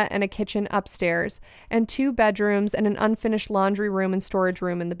area, and a kitchen upstairs, and 2 bedrooms and an unfinished laundry room and storage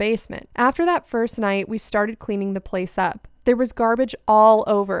room in the basement. After that first night, we started cleaning the place up. There was garbage all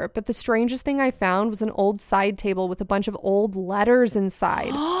over, but the strangest thing I found was an old side table with a bunch of old letters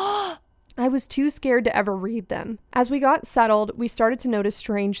inside. I was too scared to ever read them. As we got settled, we started to notice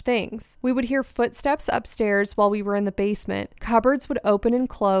strange things. We would hear footsteps upstairs while we were in the basement. Cupboards would open and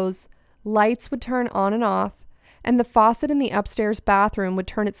close. Lights would turn on and off. And the faucet in the upstairs bathroom would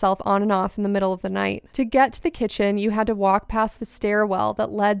turn itself on and off in the middle of the night. To get to the kitchen, you had to walk past the stairwell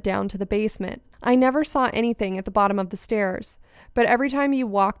that led down to the basement. I never saw anything at the bottom of the stairs, but every time you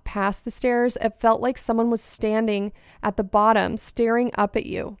walked past the stairs, it felt like someone was standing at the bottom staring up at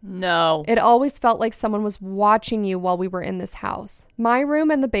you. No. It always felt like someone was watching you while we were in this house. My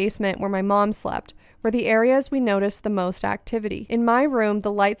room and the basement where my mom slept were the areas we noticed the most activity. In my room,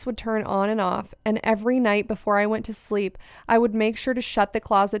 the lights would turn on and off, and every night before I went to sleep, I would make sure to shut the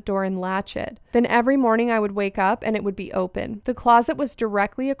closet door and latch it. Then every morning I would wake up and it would be open. The closet was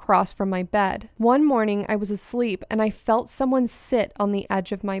directly across from my bed. One morning I was asleep and I felt someone sit on the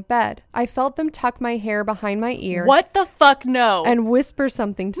edge of my bed. I felt them tuck my hair behind my ear. What the fuck? No. And whisper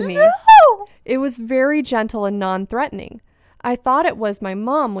something to me. No! It was very gentle and non-threatening. I thought it was my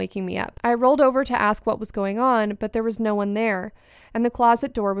mom waking me up. I rolled over to ask what was going on, but there was no one there, and the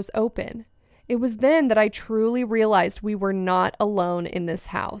closet door was open. It was then that I truly realized we were not alone in this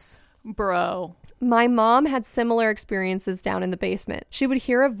house. Bro. My mom had similar experiences down in the basement. She would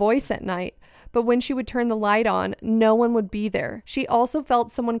hear a voice at night, but when she would turn the light on, no one would be there. She also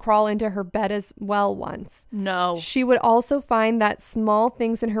felt someone crawl into her bed as well once. No. She would also find that small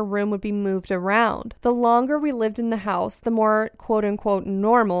things in her room would be moved around. The longer we lived in the house, the more quote-unquote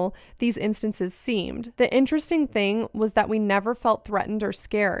normal these instances seemed. The interesting thing was that we never felt threatened or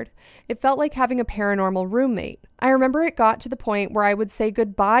scared. It felt like having a paranormal roommate. I remember it got to the point where I would say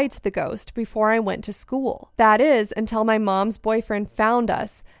goodbye to the ghost before I went to school. That is, until my mom's boyfriend found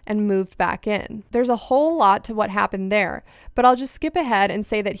us and moved back in. There's a whole lot to what happened there, but I'll just skip ahead and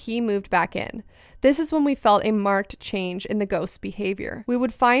say that he moved back in. This is when we felt a marked change in the ghost's behavior. We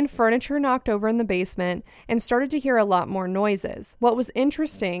would find furniture knocked over in the basement and started to hear a lot more noises. What was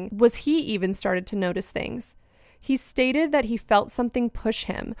interesting was he even started to notice things. He stated that he felt something push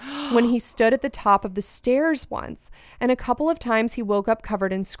him when he stood at the top of the stairs once, and a couple of times he woke up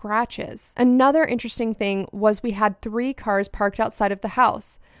covered in scratches. Another interesting thing was we had 3 cars parked outside of the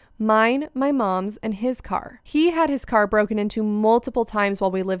house. Mine, my mom's, and his car. He had his car broken into multiple times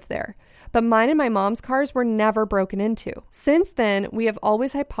while we lived there, but mine and my mom's cars were never broken into. Since then, we have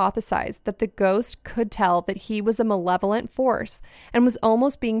always hypothesized that the ghost could tell that he was a malevolent force and was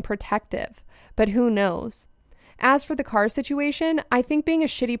almost being protective, but who knows? As for the car situation, I think being a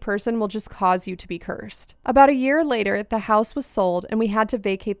shitty person will just cause you to be cursed. About a year later, the house was sold and we had to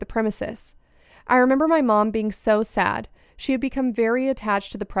vacate the premises. I remember my mom being so sad. She had become very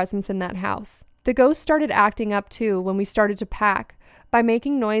attached to the presence in that house. The ghost started acting up too when we started to pack, by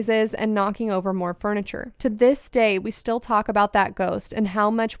making noises and knocking over more furniture. To this day, we still talk about that ghost and how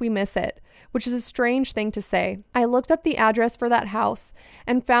much we miss it, which is a strange thing to say. I looked up the address for that house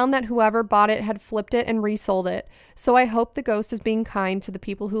and found that whoever bought it had flipped it and resold it, so I hope the ghost is being kind to the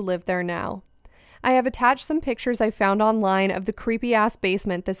people who live there now. I have attached some pictures I found online of the creepy-ass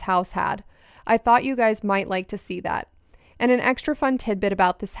basement this house had. I thought you guys might like to see that. And an extra fun tidbit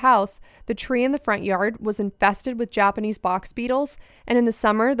about this house, the tree in the front yard was infested with Japanese box beetles, and in the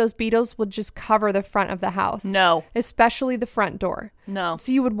summer, those beetles would just cover the front of the house. No. Especially the front door. No.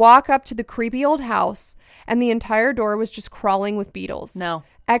 So you would walk up to the creepy old house, and the entire door was just crawling with beetles. No.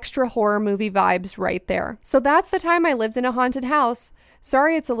 Extra horror movie vibes right there. So that's the time I lived in a haunted house.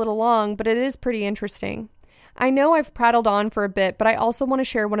 Sorry it's a little long, but it is pretty interesting. I know I've prattled on for a bit, but I also want to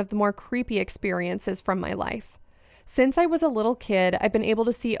share one of the more creepy experiences from my life. Since I was a little kid, I've been able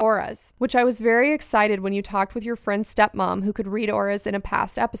to see auras, which I was very excited when you talked with your friend's stepmom who could read auras in a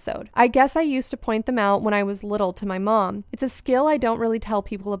past episode. I guess I used to point them out when I was little to my mom. It's a skill I don't really tell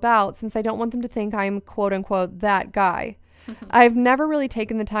people about since I don't want them to think I'm quote-unquote that guy. I've never really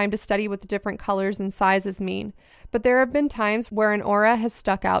taken the time to study what the different colors and sizes mean, but there have been times where an aura has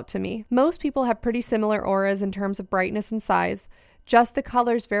stuck out to me. Most people have pretty similar auras in terms of brightness and size, just the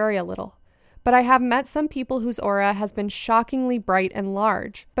colors vary a little. But I have met some people whose aura has been shockingly bright and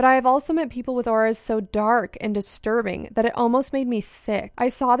large. But I have also met people with auras so dark and disturbing that it almost made me sick. I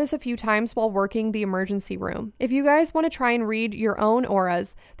saw this a few times while working the emergency room. If you guys want to try and read your own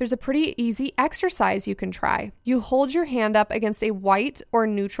auras, there's a pretty easy exercise you can try. You hold your hand up against a white or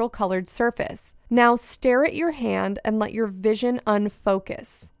neutral colored surface. Now stare at your hand and let your vision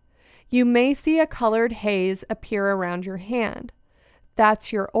unfocus. You may see a colored haze appear around your hand.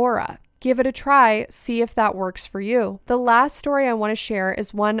 That's your aura. Give it a try, see if that works for you. The last story I want to share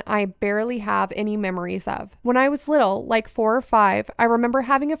is one I barely have any memories of. When I was little, like 4 or 5, I remember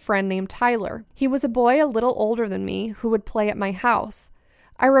having a friend named Tyler. He was a boy a little older than me who would play at my house.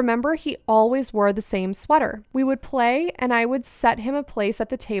 I remember he always wore the same sweater. We would play and I would set him a place at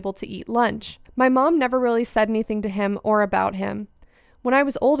the table to eat lunch. My mom never really said anything to him or about him. When I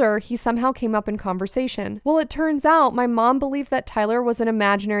was older, he somehow came up in conversation. Well, it turns out my mom believed that Tyler was an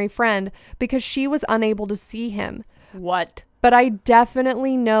imaginary friend because she was unable to see him. What? But I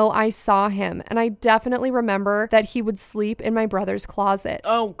definitely know I saw him, and I definitely remember that he would sleep in my brother's closet.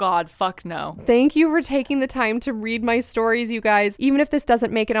 Oh God, fuck no. Thank you for taking the time to read my stories, you guys. Even if this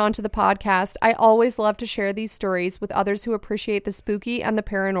doesn't make it onto the podcast, I always love to share these stories with others who appreciate the spooky and the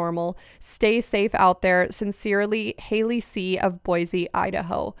paranormal. Stay safe out there. Sincerely, Haley C. of Boise,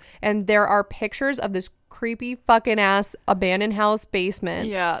 Idaho. And there are pictures of this creepy fucking ass abandoned house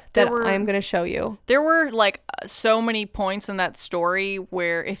basement that I'm going to show you. There were like so many points in that story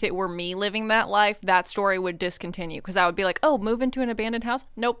where if it were me living that life, that story would discontinue because I would be like, oh, move into an abandoned house?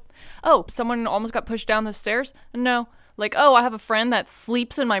 Nope. Oh, someone almost got pushed down the stairs? No. Like, oh, I have a friend that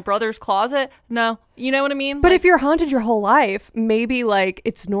sleeps in my brother's closet? No. You know what I mean? But if you're haunted your whole life, maybe like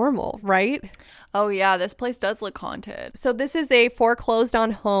it's normal, right? Oh yeah, this place does look haunted. So this is a foreclosed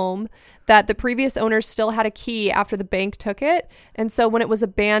on home that the previous owners still had a key after the bank took it. And so when it was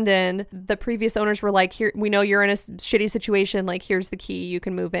abandoned, the previous owners were like, here, we know you're in a shitty situation. Like, here's the key. You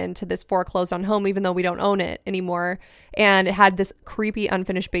can move into this foreclosed on home, even though we don't own it anymore. And it had this creepy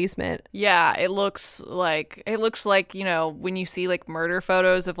unfinished basement. Yeah, it looks like, you know, when you see like murder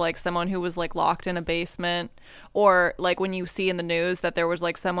photos of like someone who was like locked in a basement, or like when you see in the news that there was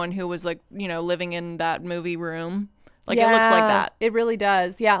like someone who was like, you know, living in that movie room. Like, yeah, it looks like that. It really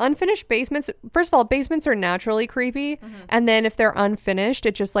does. Yeah. Unfinished basements. First of all, basements are naturally creepy. Mm-hmm. And then if they're unfinished,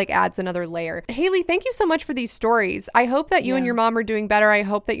 it just like adds another layer. Haley, thank you so much for these stories. I hope that you and your mom are doing better. I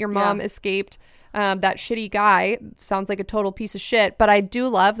hope that your mom escaped that shitty guy. Sounds like a total piece of shit. But I do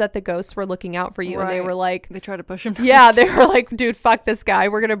love that the ghosts were looking out for you. Right. And they were like... They tried to push him down the stairs. They were like, dude, fuck this guy.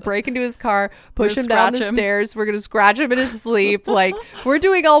 We're going to break into his car, push him down the stairs. We're going to scratch him in his sleep. Like, we're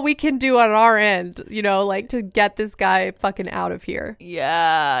doing all we can do on our end, you know, like to get this guy fucking out of here.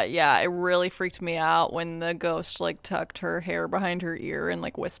 Yeah. Yeah. It really freaked me out when the ghost like tucked her hair behind her ear and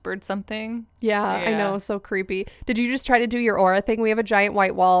like whispered something. Yeah, I know. So creepy. Did you just try to do your aura thing? We have a giant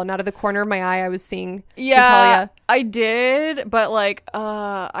white wall, and out of the corner of my eye, I was seeing Natalia. I did, but like,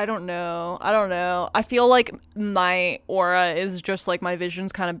 I don't know. I feel like my aura is just like my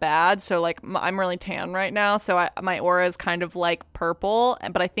vision's kind of bad. So like I'm really tan right now. So my aura is kind of like purple,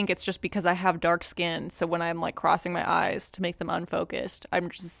 but I think it's just because I have dark skin. So when I'm like crossing my eyes to make them unfocused, I'm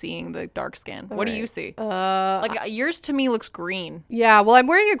just seeing the dark skin. What do you see? Like yours to me looks green. Yeah. Well, I'm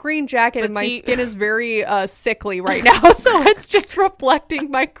wearing a green jacket and my skin is very sickly right now. So it's just reflecting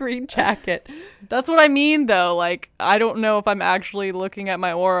my green jacket. That's what I mean though. Like, I don't know if I'm actually looking at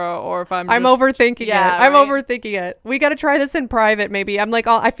my aura or if I'm overthinking it. I'm overthinking it. We got to try this in private maybe. I'm like,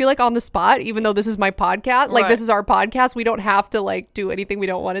 I feel like on the spot, even though this is my podcast, like this is our podcast. We don't have to like do anything we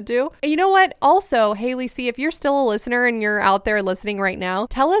don't want to do. And you know what? Also, Haley C, if you're still a listener and you're out there listening right now,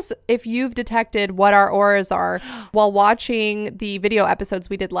 tell us if you've detected what our auras are while watching the video episodes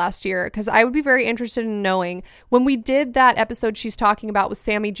we did last year. Because I would be very interested in knowing. When we did that episode she's talking about with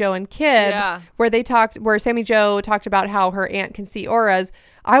Sammy, Joe, and Kib, where Sammy Joe talked about how her aunt can see auras,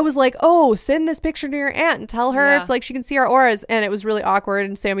 I was like, oh, send this picture to your aunt and tell her if like she can see our auras. And it was really awkward.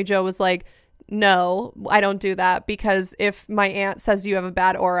 And Sammy Joe was like, no, I don't do that, because if my aunt says you have a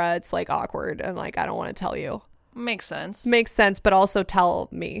bad aura, it's like awkward. And like, I don't want to tell you. Makes sense. But also tell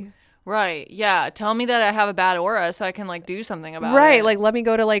me. Right. Yeah. Tell me that I have a bad aura so I can like do something about it. Right. Like, let me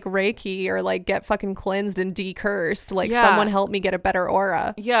go to like Reiki or like get fucking cleansed and decursed. Like, someone help me get a better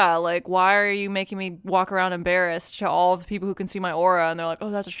aura. Yeah. Like, why are you making me walk around embarrassed to all of the people who can see my aura? And they're like,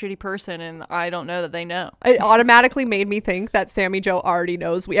 oh, that's a shitty person. And I don't know that they know. It automatically made me think that Sammy Joe already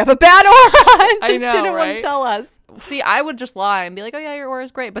knows we have a bad aura and just didn't want to tell us. See, I would just lie and be like, oh yeah, your aura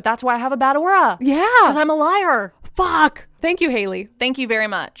is great. But that's why I have a bad aura. Yeah. Because I'm a liar. Fuck. Thank you, Haley. Thank you very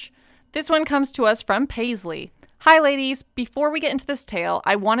much. This one comes to us from Paisley. Hi, ladies. Before we get into this tale,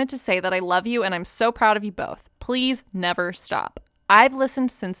 I wanted to say that I love you and I'm so proud of you both. Please never stop. I've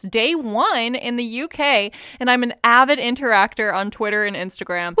listened since day one in the UK, and I'm an avid interactor on Twitter and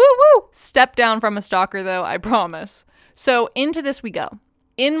Instagram. Woo woo! Step down from a stalker, though, I promise. So into this we go.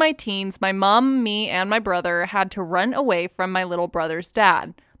 In my teens, my mom, me, and my brother had to run away from my little brother's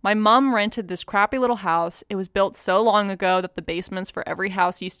dad. My mom rented this crappy little house. It was built so long ago that the basements for every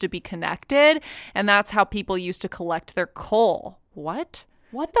house used to be connected, and that's how people used to collect their coal. What?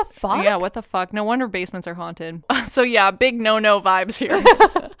 What the fuck? Yeah, what the fuck? No wonder basements are haunted. So yeah, big no-no vibes here.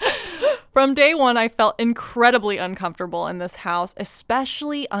 From day one, I felt incredibly uncomfortable in this house,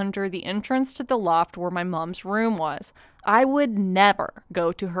 especially under the entrance to the loft where my mom's room was. I would never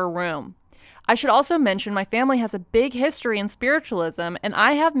go to her room. I should also mention my family has a big history in spiritualism, and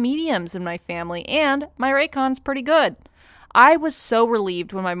I have mediums in my family, and my Raycon's pretty good. I was so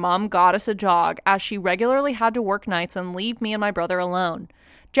relieved when my mom got us a dog, as she regularly had to work nights and leave me and my brother alone.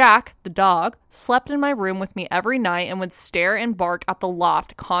 Jack, the dog, slept in my room with me every night and would stare and bark at the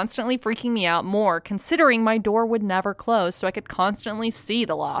loft, constantly freaking me out more, considering my door would never close so I could constantly see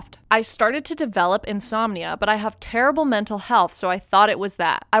the loft. I started to develop insomnia, but I have terrible mental health, so I thought it was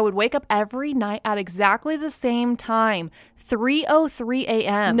that. I would wake up every night at exactly the same time, 3:03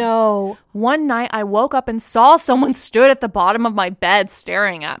 a.m. No. One night I woke up and saw someone stood at the bottom of my bed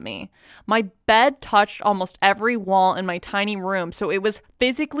staring at me. My bed touched almost every wall in my tiny room, so it was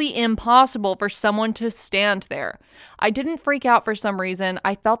physically impossible for someone to stand there. I didn't freak out for some reason.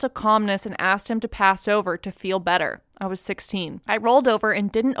 I felt a calmness and asked him to pass over to feel better. I was 16. I rolled over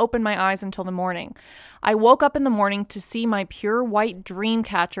and didn't open my eyes until the morning. I woke up in the morning to see my pure white dream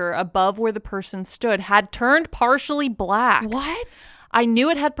catcher above where the person stood had turned partially black. What? I knew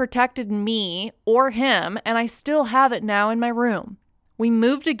it had protected me or him, and I still have it now in my room. We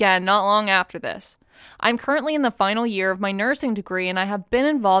moved again not long after this. I'm currently in the final year of my nursing degree, and I have been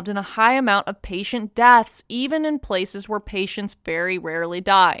involved in a high amount of patient deaths, even in places where patients very rarely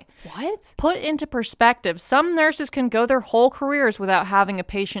die. What? Put into perspective, some nurses can go their whole careers without having a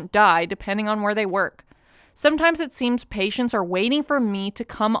patient die, depending on where they work. Sometimes it seems patients are waiting for me to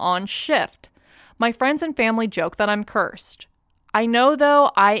come on shift. My friends and family joke that I'm cursed. I know,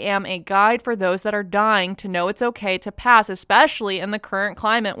 though, I am a guide for those that are dying to know it's okay to pass, especially in the current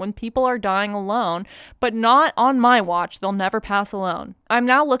climate when people are dying alone, but not on my watch. They'll never pass alone. I'm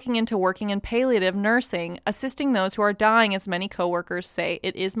now looking into working in palliative nursing, assisting those who are dying, as many coworkers say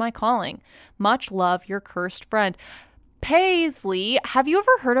it is my calling. Much love, your cursed friend. Paisley, have you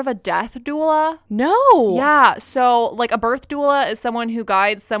ever heard of a death doula? No. Yeah, so like a birth doula is someone who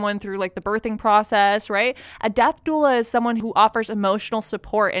guides someone through like the birthing process, right? A death doula is someone who offers emotional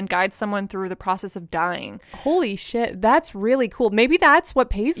support and guides someone through the process of dying. Holy shit. That's really cool. Maybe that's what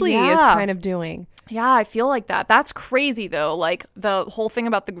Paisley is kind of doing. Yeah, I feel like that. That's crazy though. Like the whole thing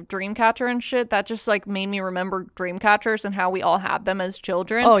about the Dreamcatcher and shit, that just like made me remember Dreamcatchers and how we all had them as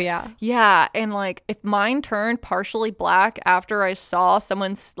children. Oh yeah. Yeah, and like if mine turned partially black after I saw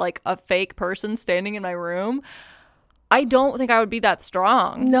someone's like a fake person standing in my room, I don't think I would be that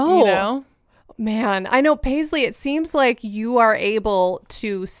strong. No. You know? Man, I know, Paisley, it seems like you are able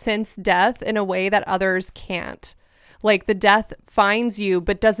to sense death in a way that others can't. Like the death finds you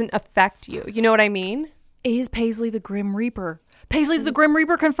but doesn't affect you. You know what I mean? Is Paisley the Grim Reaper? Paisley's the Grim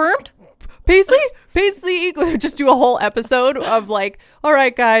Reaper confirmed? Paisley, just do a whole episode of like, all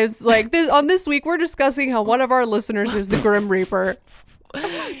right, guys, like this week we're discussing how one of our listeners is the Grim Reaper.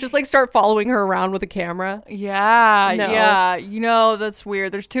 Just like start following her around with a camera. Yeah, No. yeah. You know, that's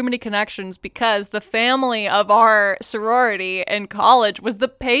weird. There's too many connections because the family of our sorority in college was the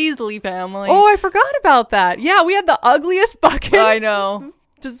Paisley family. Oh, I forgot about that. Yeah, we had the ugliest fucking I know.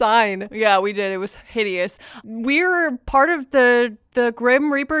 design. Yeah, we did. It was hideous. We're part of the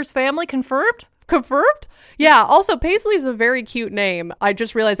Grim Reaper's family, confirmed? Confirmed? Yeah. Also, Paisley is a very cute name. I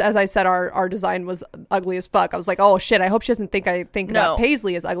just realized, as I said, our design was ugly as fuck. I was like, oh shit, I hope she doesn't think I think about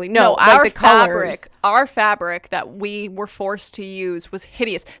Paisley as ugly. No, like our the colors. Our fabric that we were forced to use was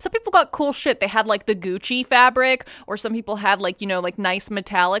hideous. Some people got cool shit. They had like the Gucci fabric, or some people had like, you know, like nice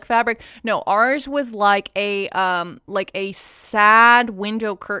metallic fabric. No, ours was like a sad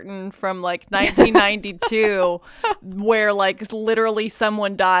window curtain from like 1992 where like literally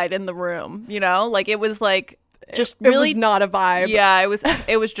someone died in the room, you know? Like it was like just really It was not a vibe. Yeah,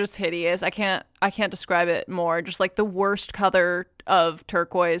 it was just hideous. I can't describe it more. Just like the worst color of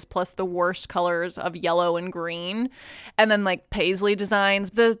turquoise plus the worst colors of yellow and green, and then like Paisley designs.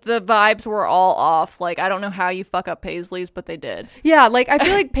 The vibes were all off. Like I don't know how you fuck up Paisleys, but they did. Yeah, like I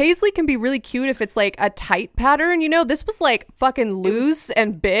feel like Paisley can be really cute if it's like a tight pattern, you know? This was like fucking loose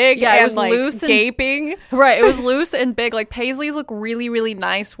and big. Yeah, and it was like loose and gaping. Right, it was loose and big. Like Paisleys look really, really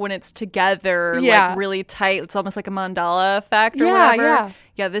nice when it's together, Yeah. like really tight. It's almost like a mandala effect or Yeah, whatever. yeah.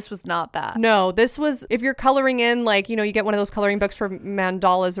 Yeah, this was not that. No, this was, if you're coloring in, like, you know, you get one of those coloring books for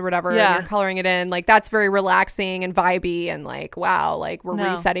mandalas or whatever, Yeah. and you're coloring it in, like, that's very relaxing and vibey and like, wow, like we're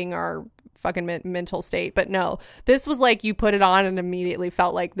resetting our fucking mental state. But no, this was like you put it on and immediately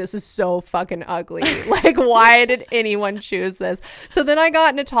felt like this is so fucking ugly. Like, why did anyone choose this? So then I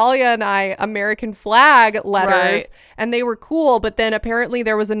got Natalia and I American flag letters, Right. and they were cool. But then apparently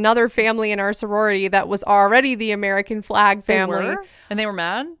there was another family in our sorority that was already the American flag family. And they were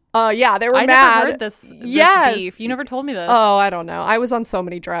mad? Yeah, they were I mad. never heard this Yes. beef. You never told me this. Oh, I don't know. I was on so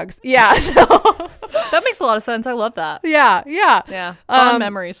many drugs. Yeah. So That makes a lot of sense. I love that. yeah. Yeah. Fond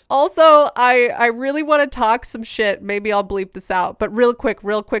memories. Also, I really want to talk some shit. Maybe I'll bleep this out. But real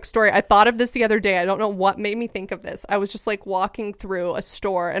quick story. I thought of this the other day. I don't know what made me think of this. I was just like walking through a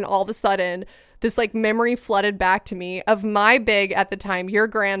store and all of a sudden this like memory flooded back to me of my big at the time, your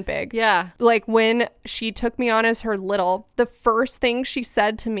grand big. Yeah. Like when she took me on as her little, the first thing she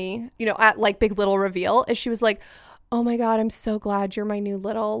said to me, you know, at like big little reveal is she was like, oh my God, I'm so glad you're my new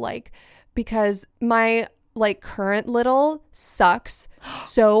little, like, because my like current little sucks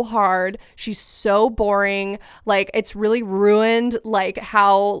so hard. She's so boring. Like it's really ruined like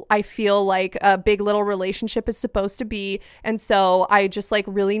how I feel like a big little relationship is supposed to be. And so I just like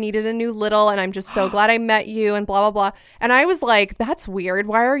really needed a new little, and I'm just so glad I met you and blah, blah, blah. And I was like, that's weird.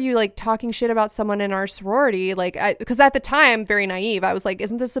 Why are you like talking shit about someone in our sorority? Like, because at the time, very naive, I was like,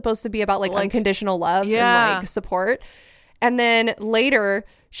 isn't this supposed to be about like unconditional love and like support? And then later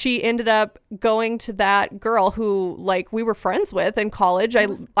she ended up going to that girl who like we were friends with in college.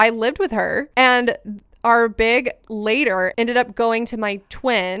 I lived with her, and our big later ended up going to my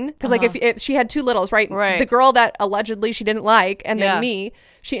twin because like if she had two littles, right? The girl that allegedly she didn't like, and then me,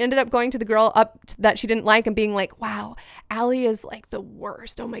 she ended up going to the girl that she didn't like and being like, wow, Allie is like the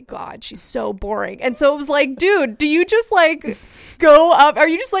worst. Oh my God, she's so boring. And so it was like, dude, do you just like go up? Are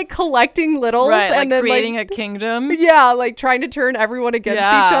you just like collecting littles and like then creating a kingdom? Yeah, like trying to turn everyone against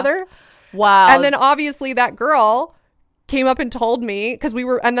each other. Wow. And then obviously that girl came up and told me because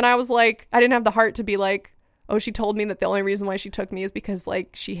and then I was like, I didn't have the heart to be like, oh, she told me that the only reason why she took me is because like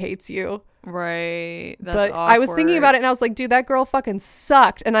she hates you. Right. That's but awkward. I was thinking about it and I was like, dude, that girl fucking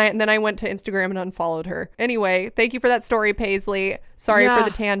sucked. And then I went to Instagram and unfollowed her. Anyway, thank you for that story, Paisley. Sorry for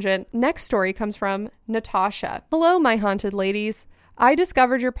the tangent. Next story comes from Natasha. Hello, my haunted ladies. I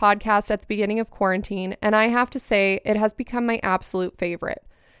discovered your podcast at the beginning of quarantine, and I have to say it has become my absolute favorite.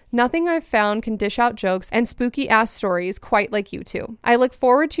 Nothing I've found can dish out jokes and spooky ass stories quite like you two. I look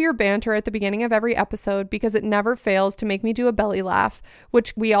forward to your banter at the beginning of every episode because it never fails to make me do a belly laugh,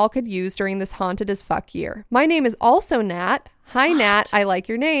 which we all could use during this haunted as fuck year. My name is also Nat. Hi, Nat. I like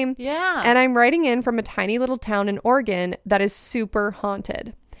your name. Yeah. And I'm writing in from a tiny little town in Oregon that is super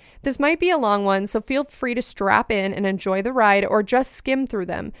haunted. This might be a long one, so feel free to strap in and enjoy the ride or just skim through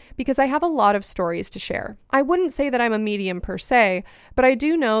them because I have a lot of stories to share. I wouldn't say that I'm a medium per se, but I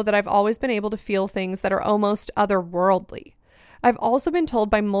do know that I've always been able to feel things that are almost otherworldly. I've also been told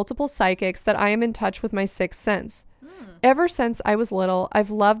by multiple psychics that I am in touch with my sixth sense. Ever since I was little,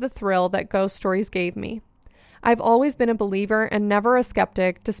 I've loved the thrill that ghost stories gave me. I've always been a believer and never a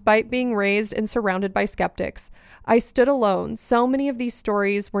skeptic, despite being raised and surrounded by skeptics. I stood alone. So many of these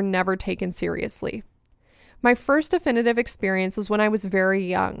stories were never taken seriously. My first definitive experience was when I was very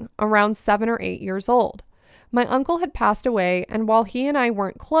young, around 7 or 8 years old. My uncle had passed away, and while he and I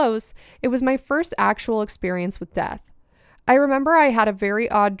weren't close, it was my first actual experience with death. I remember I had a very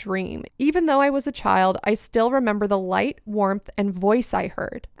odd dream. Even though I was a child, I still remember the light, warmth, and voice I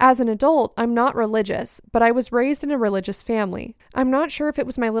heard. As an adult, I'm not religious, but I was raised in a religious family. I'm not sure if it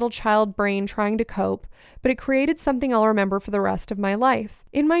was my little child brain trying to cope, but it created something I'll remember for the rest of my life.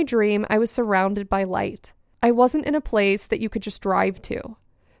 In my dream, I was surrounded by light. I wasn't in a place that you could just drive to.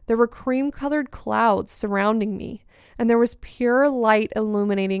 There were cream-colored clouds surrounding me, and there was pure light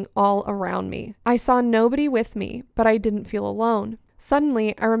illuminating all around me. I saw nobody with me, but I didn't feel alone.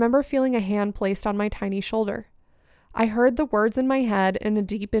 Suddenly, I remember feeling a hand placed on my tiny shoulder. I heard the words in my head in a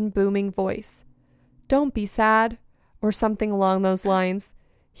deep and booming voice. "Don't be sad," or something along those lines.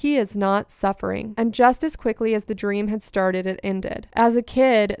 He is not suffering. And just as quickly as the dream had started, it ended. As a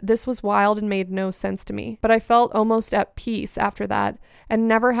kid, this was wild and made no sense to me, but I felt almost at peace after that and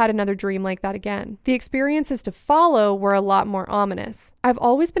never had another dream like that again. The experiences to follow were a lot more ominous. I've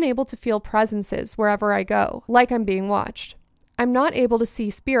always been able to feel presences wherever I go, like I'm being watched. I'm not able to see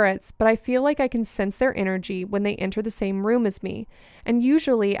spirits, but I feel like I can sense their energy when they enter the same room as me, and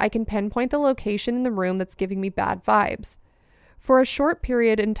usually I can pinpoint the location in the room that's giving me bad vibes. For a short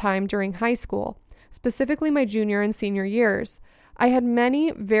period in time during high school, specifically my junior and senior years, I had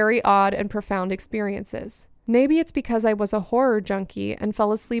many very odd and profound experiences. Maybe it's because I was a horror junkie and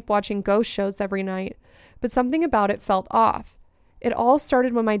fell asleep watching ghost shows every night, but something about it felt off. It all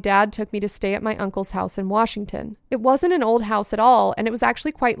started when my dad took me to stay at my uncle's house in Washington. It wasn't an old house at all, and it was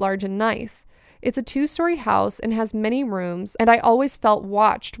actually quite large and nice. It's a 2-story house and has many rooms, and I always felt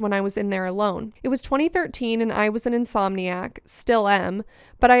watched when I was in there alone. It was 2013 and I was an insomniac, still am,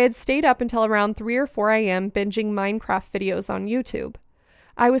 but I had stayed up until around 3 or 4 a.m. binging Minecraft videos on YouTube.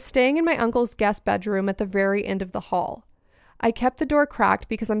 I was staying in my uncle's guest bedroom at the very end of the hall. I kept the door cracked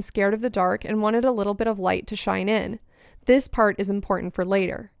because I'm scared of the dark and wanted a little bit of light to shine in. This part is important for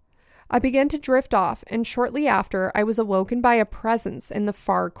later. I began to drift off, and shortly after, I was awoken by a presence in the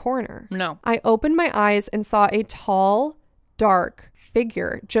far corner. No. I opened my eyes and saw a tall, dark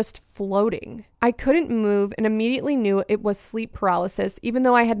figure just floating. I couldn't move and immediately knew it was sleep paralysis, even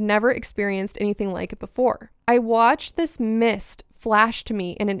though I had never experienced anything like it before. I watched this mist flash to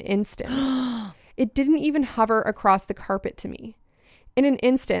me in an instant. It didn't even hover across the carpet to me. In an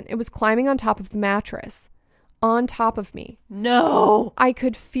instant, it was climbing on top of the mattress. On top of me. No. I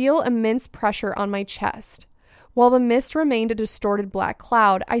could feel immense pressure on my chest. While the mist remained a distorted black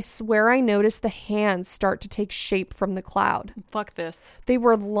cloud, I swear I noticed the hands start to take shape from the cloud. Fuck this. They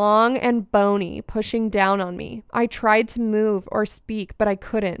were long and bony, pushing down on me. I tried to move or speak, but I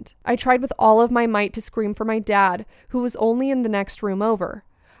couldn't. I tried with all of my might to scream for my dad, who was only in the next room over.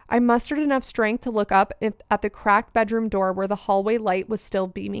 I mustered enough strength to look up at the cracked bedroom door where the hallway light was still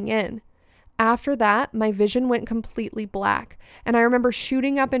beaming in. After that, my vision went completely black, and I remember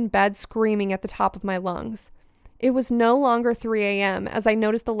shooting up in bed screaming at the top of my lungs. It was no longer 3 a.m. as I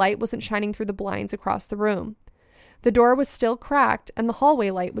noticed the light wasn't shining through the blinds across the room. The door was still cracked, and the hallway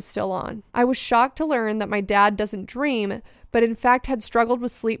light was still on. I was shocked to learn that my dad doesn't dream, but in fact had struggled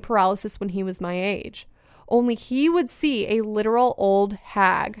with sleep paralysis when he was my age. Only he would see a literal old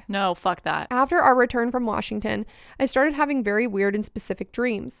hag. No, fuck that. After our return from Washington, I started having very weird and specific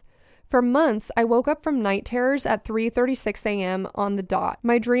dreams. For months, I woke up from night terrors at 3:36 a.m. on the dot.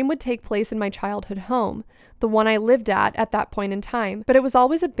 My dream would take place in my childhood home, the one I lived at that point in time, but it was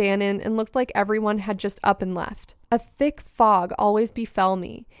always abandoned and looked like everyone had just up and left. A thick fog always befell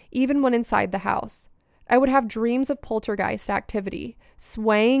me, even when inside the house. I would have dreams of poltergeist activity,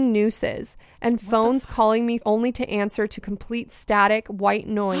 swaying nooses, and phones calling me only to answer to complete static, white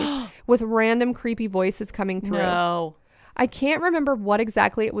noise with random creepy voices coming through. No. I can't remember what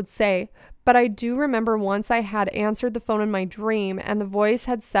exactly it would say, but I do remember once I had answered the phone in my dream and the voice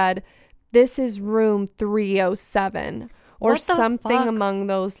had said, "This is room 307," or something among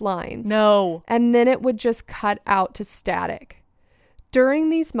those lines. No. And then it would just cut out to static. During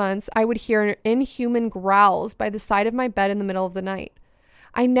these months, I would hear inhuman growls by the side of my bed in the middle of the night.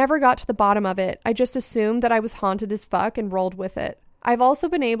 I never got to the bottom of it. I just assumed that I was haunted as fuck and rolled with it. I've also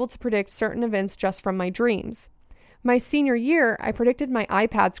been able to predict certain events just from my dreams. My senior year, I predicted my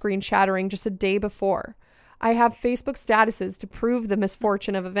iPad screen shattering just a day before. I have Facebook statuses to prove the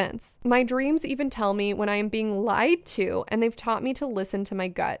misfortune of events. My dreams even tell me when I am being lied to, and they've taught me to listen to my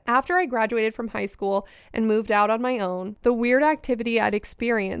gut. After I graduated from high school and moved out on my own, the weird activity I'd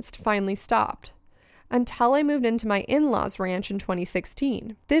experienced finally stopped. Until I moved into my in-laws' ranch in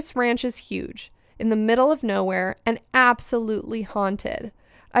 2016. This ranch is huge, in the middle of nowhere, and absolutely haunted.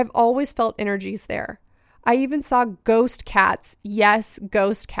 I've always felt energies there. I even saw ghost cats. Yes,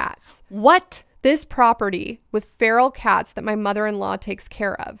 ghost cats. What? This property with feral cats that my mother-in-law takes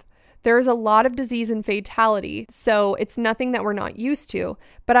care of. There is a lot of disease and fatality, so it's nothing that we're not used to,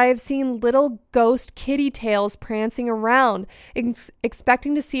 but I have seen little ghost kitty tails prancing around,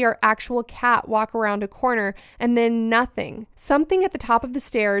 expecting to see our actual cat walk around a corner, and then nothing. Something at the top of the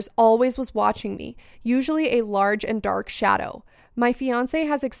stairs always was watching me, usually a large and dark shadow. My fiance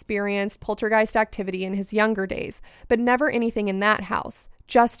has experienced poltergeist activity in his younger days, but never anything in that house,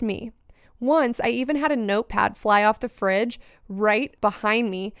 just me. Once, I even had a notepad fly off the fridge right behind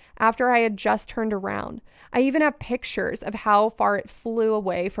me after I had just turned around. I even have pictures of how far it flew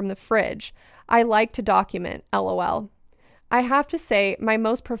away from the fridge. I like to document, LOL. I have to say, my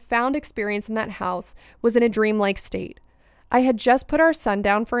most profound experience in that house was in a dreamlike state. I had just put our son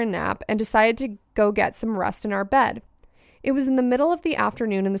down for a nap and decided to go get some rest in our bed. It was in the middle of the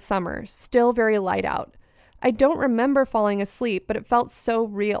afternoon in the summer, still very light out. I don't remember falling asleep, but it felt so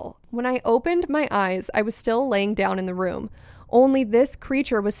real. When I opened my eyes, I was still laying down in the room. Only this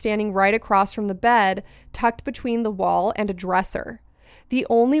creature was standing right across from the bed, tucked between the wall and a dresser. The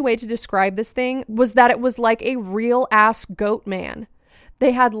only way to describe this thing was that it was like a real-ass goat man.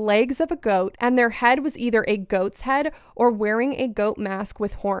 They had legs of a goat, and their head was either a goat's head or wearing a goat mask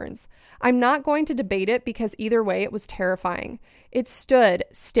with horns. I'm not going to debate it because either way it was terrifying. It stood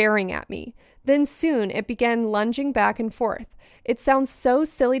staring at me. Then soon it began lunging back and forth. It sounds so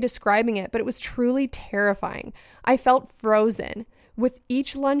silly describing it, but it was truly terrifying. I felt frozen. With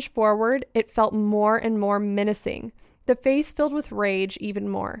each lunge forward, it felt more and more menacing. The face filled with rage even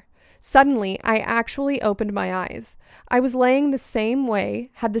more. Suddenly, I actually opened my eyes. I was laying the same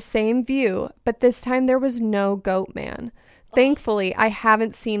way, had the same view, but this time there was no goat man. Thankfully, I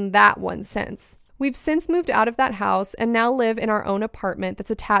haven't seen that one since. We've since moved out of that house and now live in our own apartment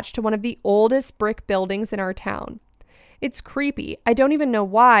that's attached to one of the oldest brick buildings in our town. It's creepy. I don't even know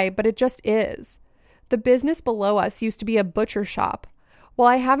why, but it just is. The business below us used to be a butcher shop. While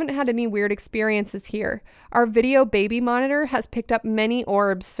I haven't had any weird experiences here, our video baby monitor has picked up many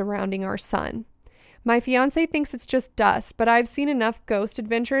orbs surrounding our son. My fiance thinks it's just dust, but I've seen enough ghost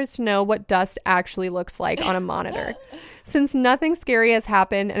adventures to know what dust actually looks like on a monitor. Since nothing scary has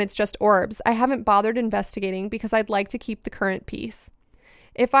happened and it's just orbs, I haven't bothered investigating because I'd like to keep the current peace.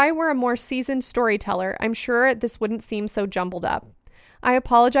 If I were a more seasoned storyteller, I'm sure this wouldn't seem so jumbled up. I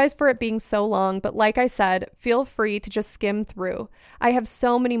apologize for it being so long, but like I said, feel free to just skim through. I have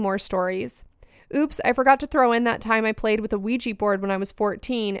so many more stories. Oops, I forgot to throw in that time I played with a Ouija board when I was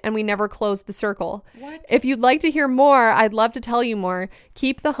 14 and we never closed the circle. What? If you'd like to hear more, I'd love to tell you more.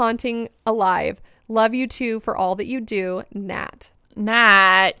 Keep the haunting alive. Love you too for all that you do, Nat.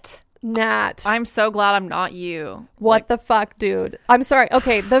 Nat. I'm so glad I'm not you. What the fuck, dude? I'm sorry.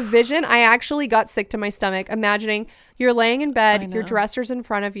 Okay, the vision, I actually got sick to my stomach imagining you're laying in bed, your dresser's in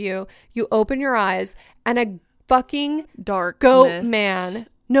front of you, you open your eyes, and a fucking dark goat man.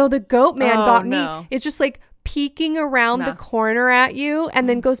 No, the goat man got me. No. It's just like peeking around the corner at you and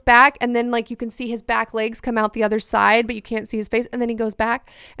then goes back, and then like you can see his back legs come out the other side, but you can't see his face, and then he goes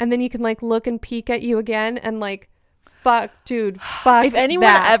back, and then you can like look and peek at you again, and like fuck, dude, fuck. If anyone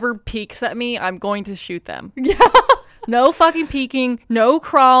that. ever peeks at me, I'm going to shoot them. Yeah. No fucking peeking, no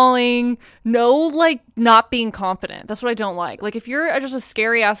crawling, no like not being confident. That's what I don't like. Like if you're just a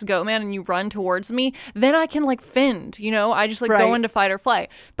scary ass goat man and you run towards me, then I can like fend, you know? I just like go into fight or flight.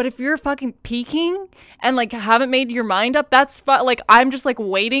 But if you're fucking peeking and like haven't made your mind up, that's like I'm just like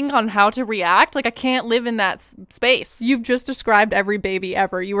waiting on how to react. Like I can't live in that space. You've just described every baby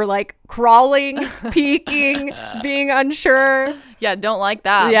ever. You were like crawling, peeking, being unsure. Yeah, don't like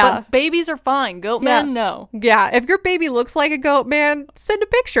that. Yeah. But babies are fine. Goat men, no. Yeah, if your baby looks like a goat man, send a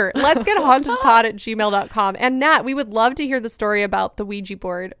picture. Let's get hauntedpod@gmail.com. And Nat, we would love to hear the story about the Ouija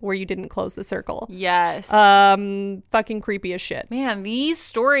board where you didn't close the circle. Yes. Fucking creepy as shit. Man, these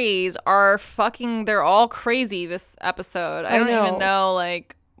stories are fucking, they're all crazy this episode. I don't even know,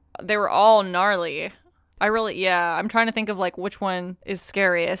 like, they were all gnarly. I'm trying to think of like which one is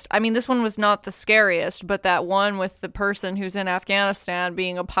scariest. I mean, this one was not the scariest, but that one with the person who's in Afghanistan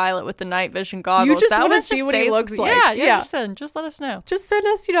being a pilot with the night vision goggles. You just want to see what he looks like. Yeah. Just let us know. Just send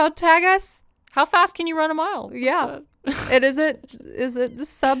us, tag us. How fast can you run a mile? Yeah. And is it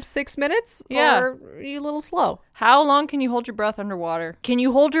sub 6 minutes? Yeah. Or are you a little slow? How long can you hold your breath underwater? Can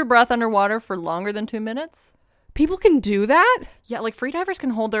you hold your breath underwater for longer than 2 minutes? People can do that? Yeah, like freedivers can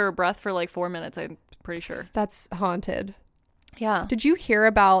hold their breath for like 4 minutes, I'm pretty sure. That's haunted. Yeah. Did you hear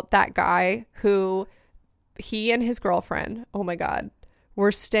about that guy who he and his girlfriend, oh my God,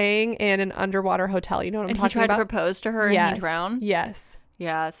 were staying in an underwater hotel? You know what I'm talking about? And he tried to propose to her and he drowned? Yes.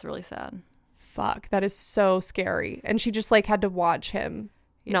 Yeah, it's really sad. Fuck, that is so scary. And she just like had to watch him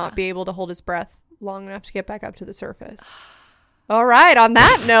not be able to hold his breath long enough to get back up to the surface. All right, on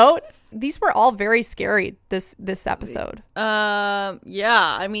that note, these were all very scary this episode. Yeah,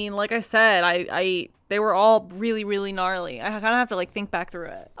 I mean, like I said, I they were all really, really gnarly. I kind of have to like think back through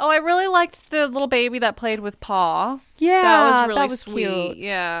it. Oh, I really liked the little baby that played with Pa. Yeah, that was really sweet. Cute.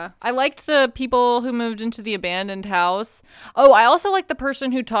 Yeah, I liked the people who moved into the abandoned house. Oh, I also liked the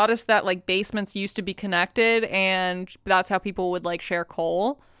person who taught us that like basements used to be connected, and that's how people would like share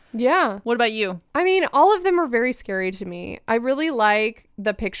coal. Yeah. What about you? I mean, all of them are very scary to me. I really like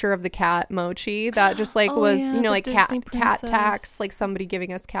the picture of the cat Mochi that just like was, like cat tax, like somebody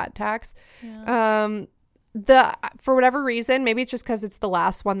giving us cat tax. Yeah. For whatever reason, maybe it's just because it's the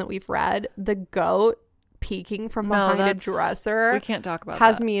last one that we've read, the goat peeking from behind a dresser. We can't talk about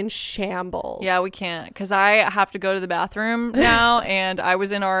has that. Me in shambles. Yeah, we can't, because I have to go to the bathroom now, and I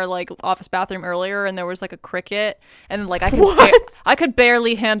was in our like office bathroom earlier, and there was like a cricket, and like I could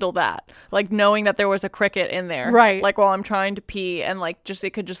barely handle that, like knowing that there was a cricket in there, right? Like while I'm trying to pee, and like just it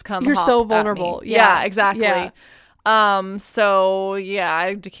could just come. You're so vulnerable. Yeah, exactly. Yeah. So yeah,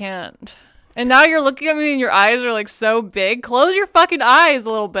 I can't. And now you're looking at me, and your eyes are like so big. Close your fucking eyes a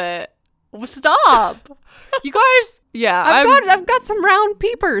little bit. Stop. You guys, yeah. I've got some round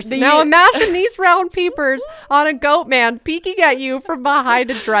peepers. Now imagine these round peepers on a goat man peeking at you from behind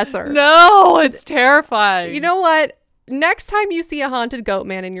a dresser. No, it's terrifying. You know what? Next time you see a haunted goat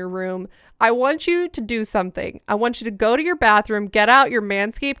man in your room, I want you to do something. I want you to go to your bathroom, get out your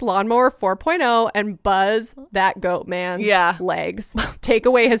Manscaped Lawnmower 4.0 and buzz that goat man's legs. Take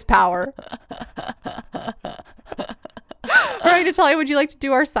away his power. All right, Natalia, would you like to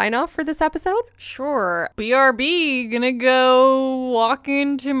do our sign off for this episode? Sure. BRB, gonna go walk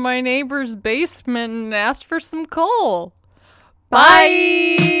into my neighbor's basement and ask for some coal.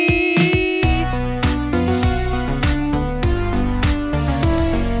 Bye.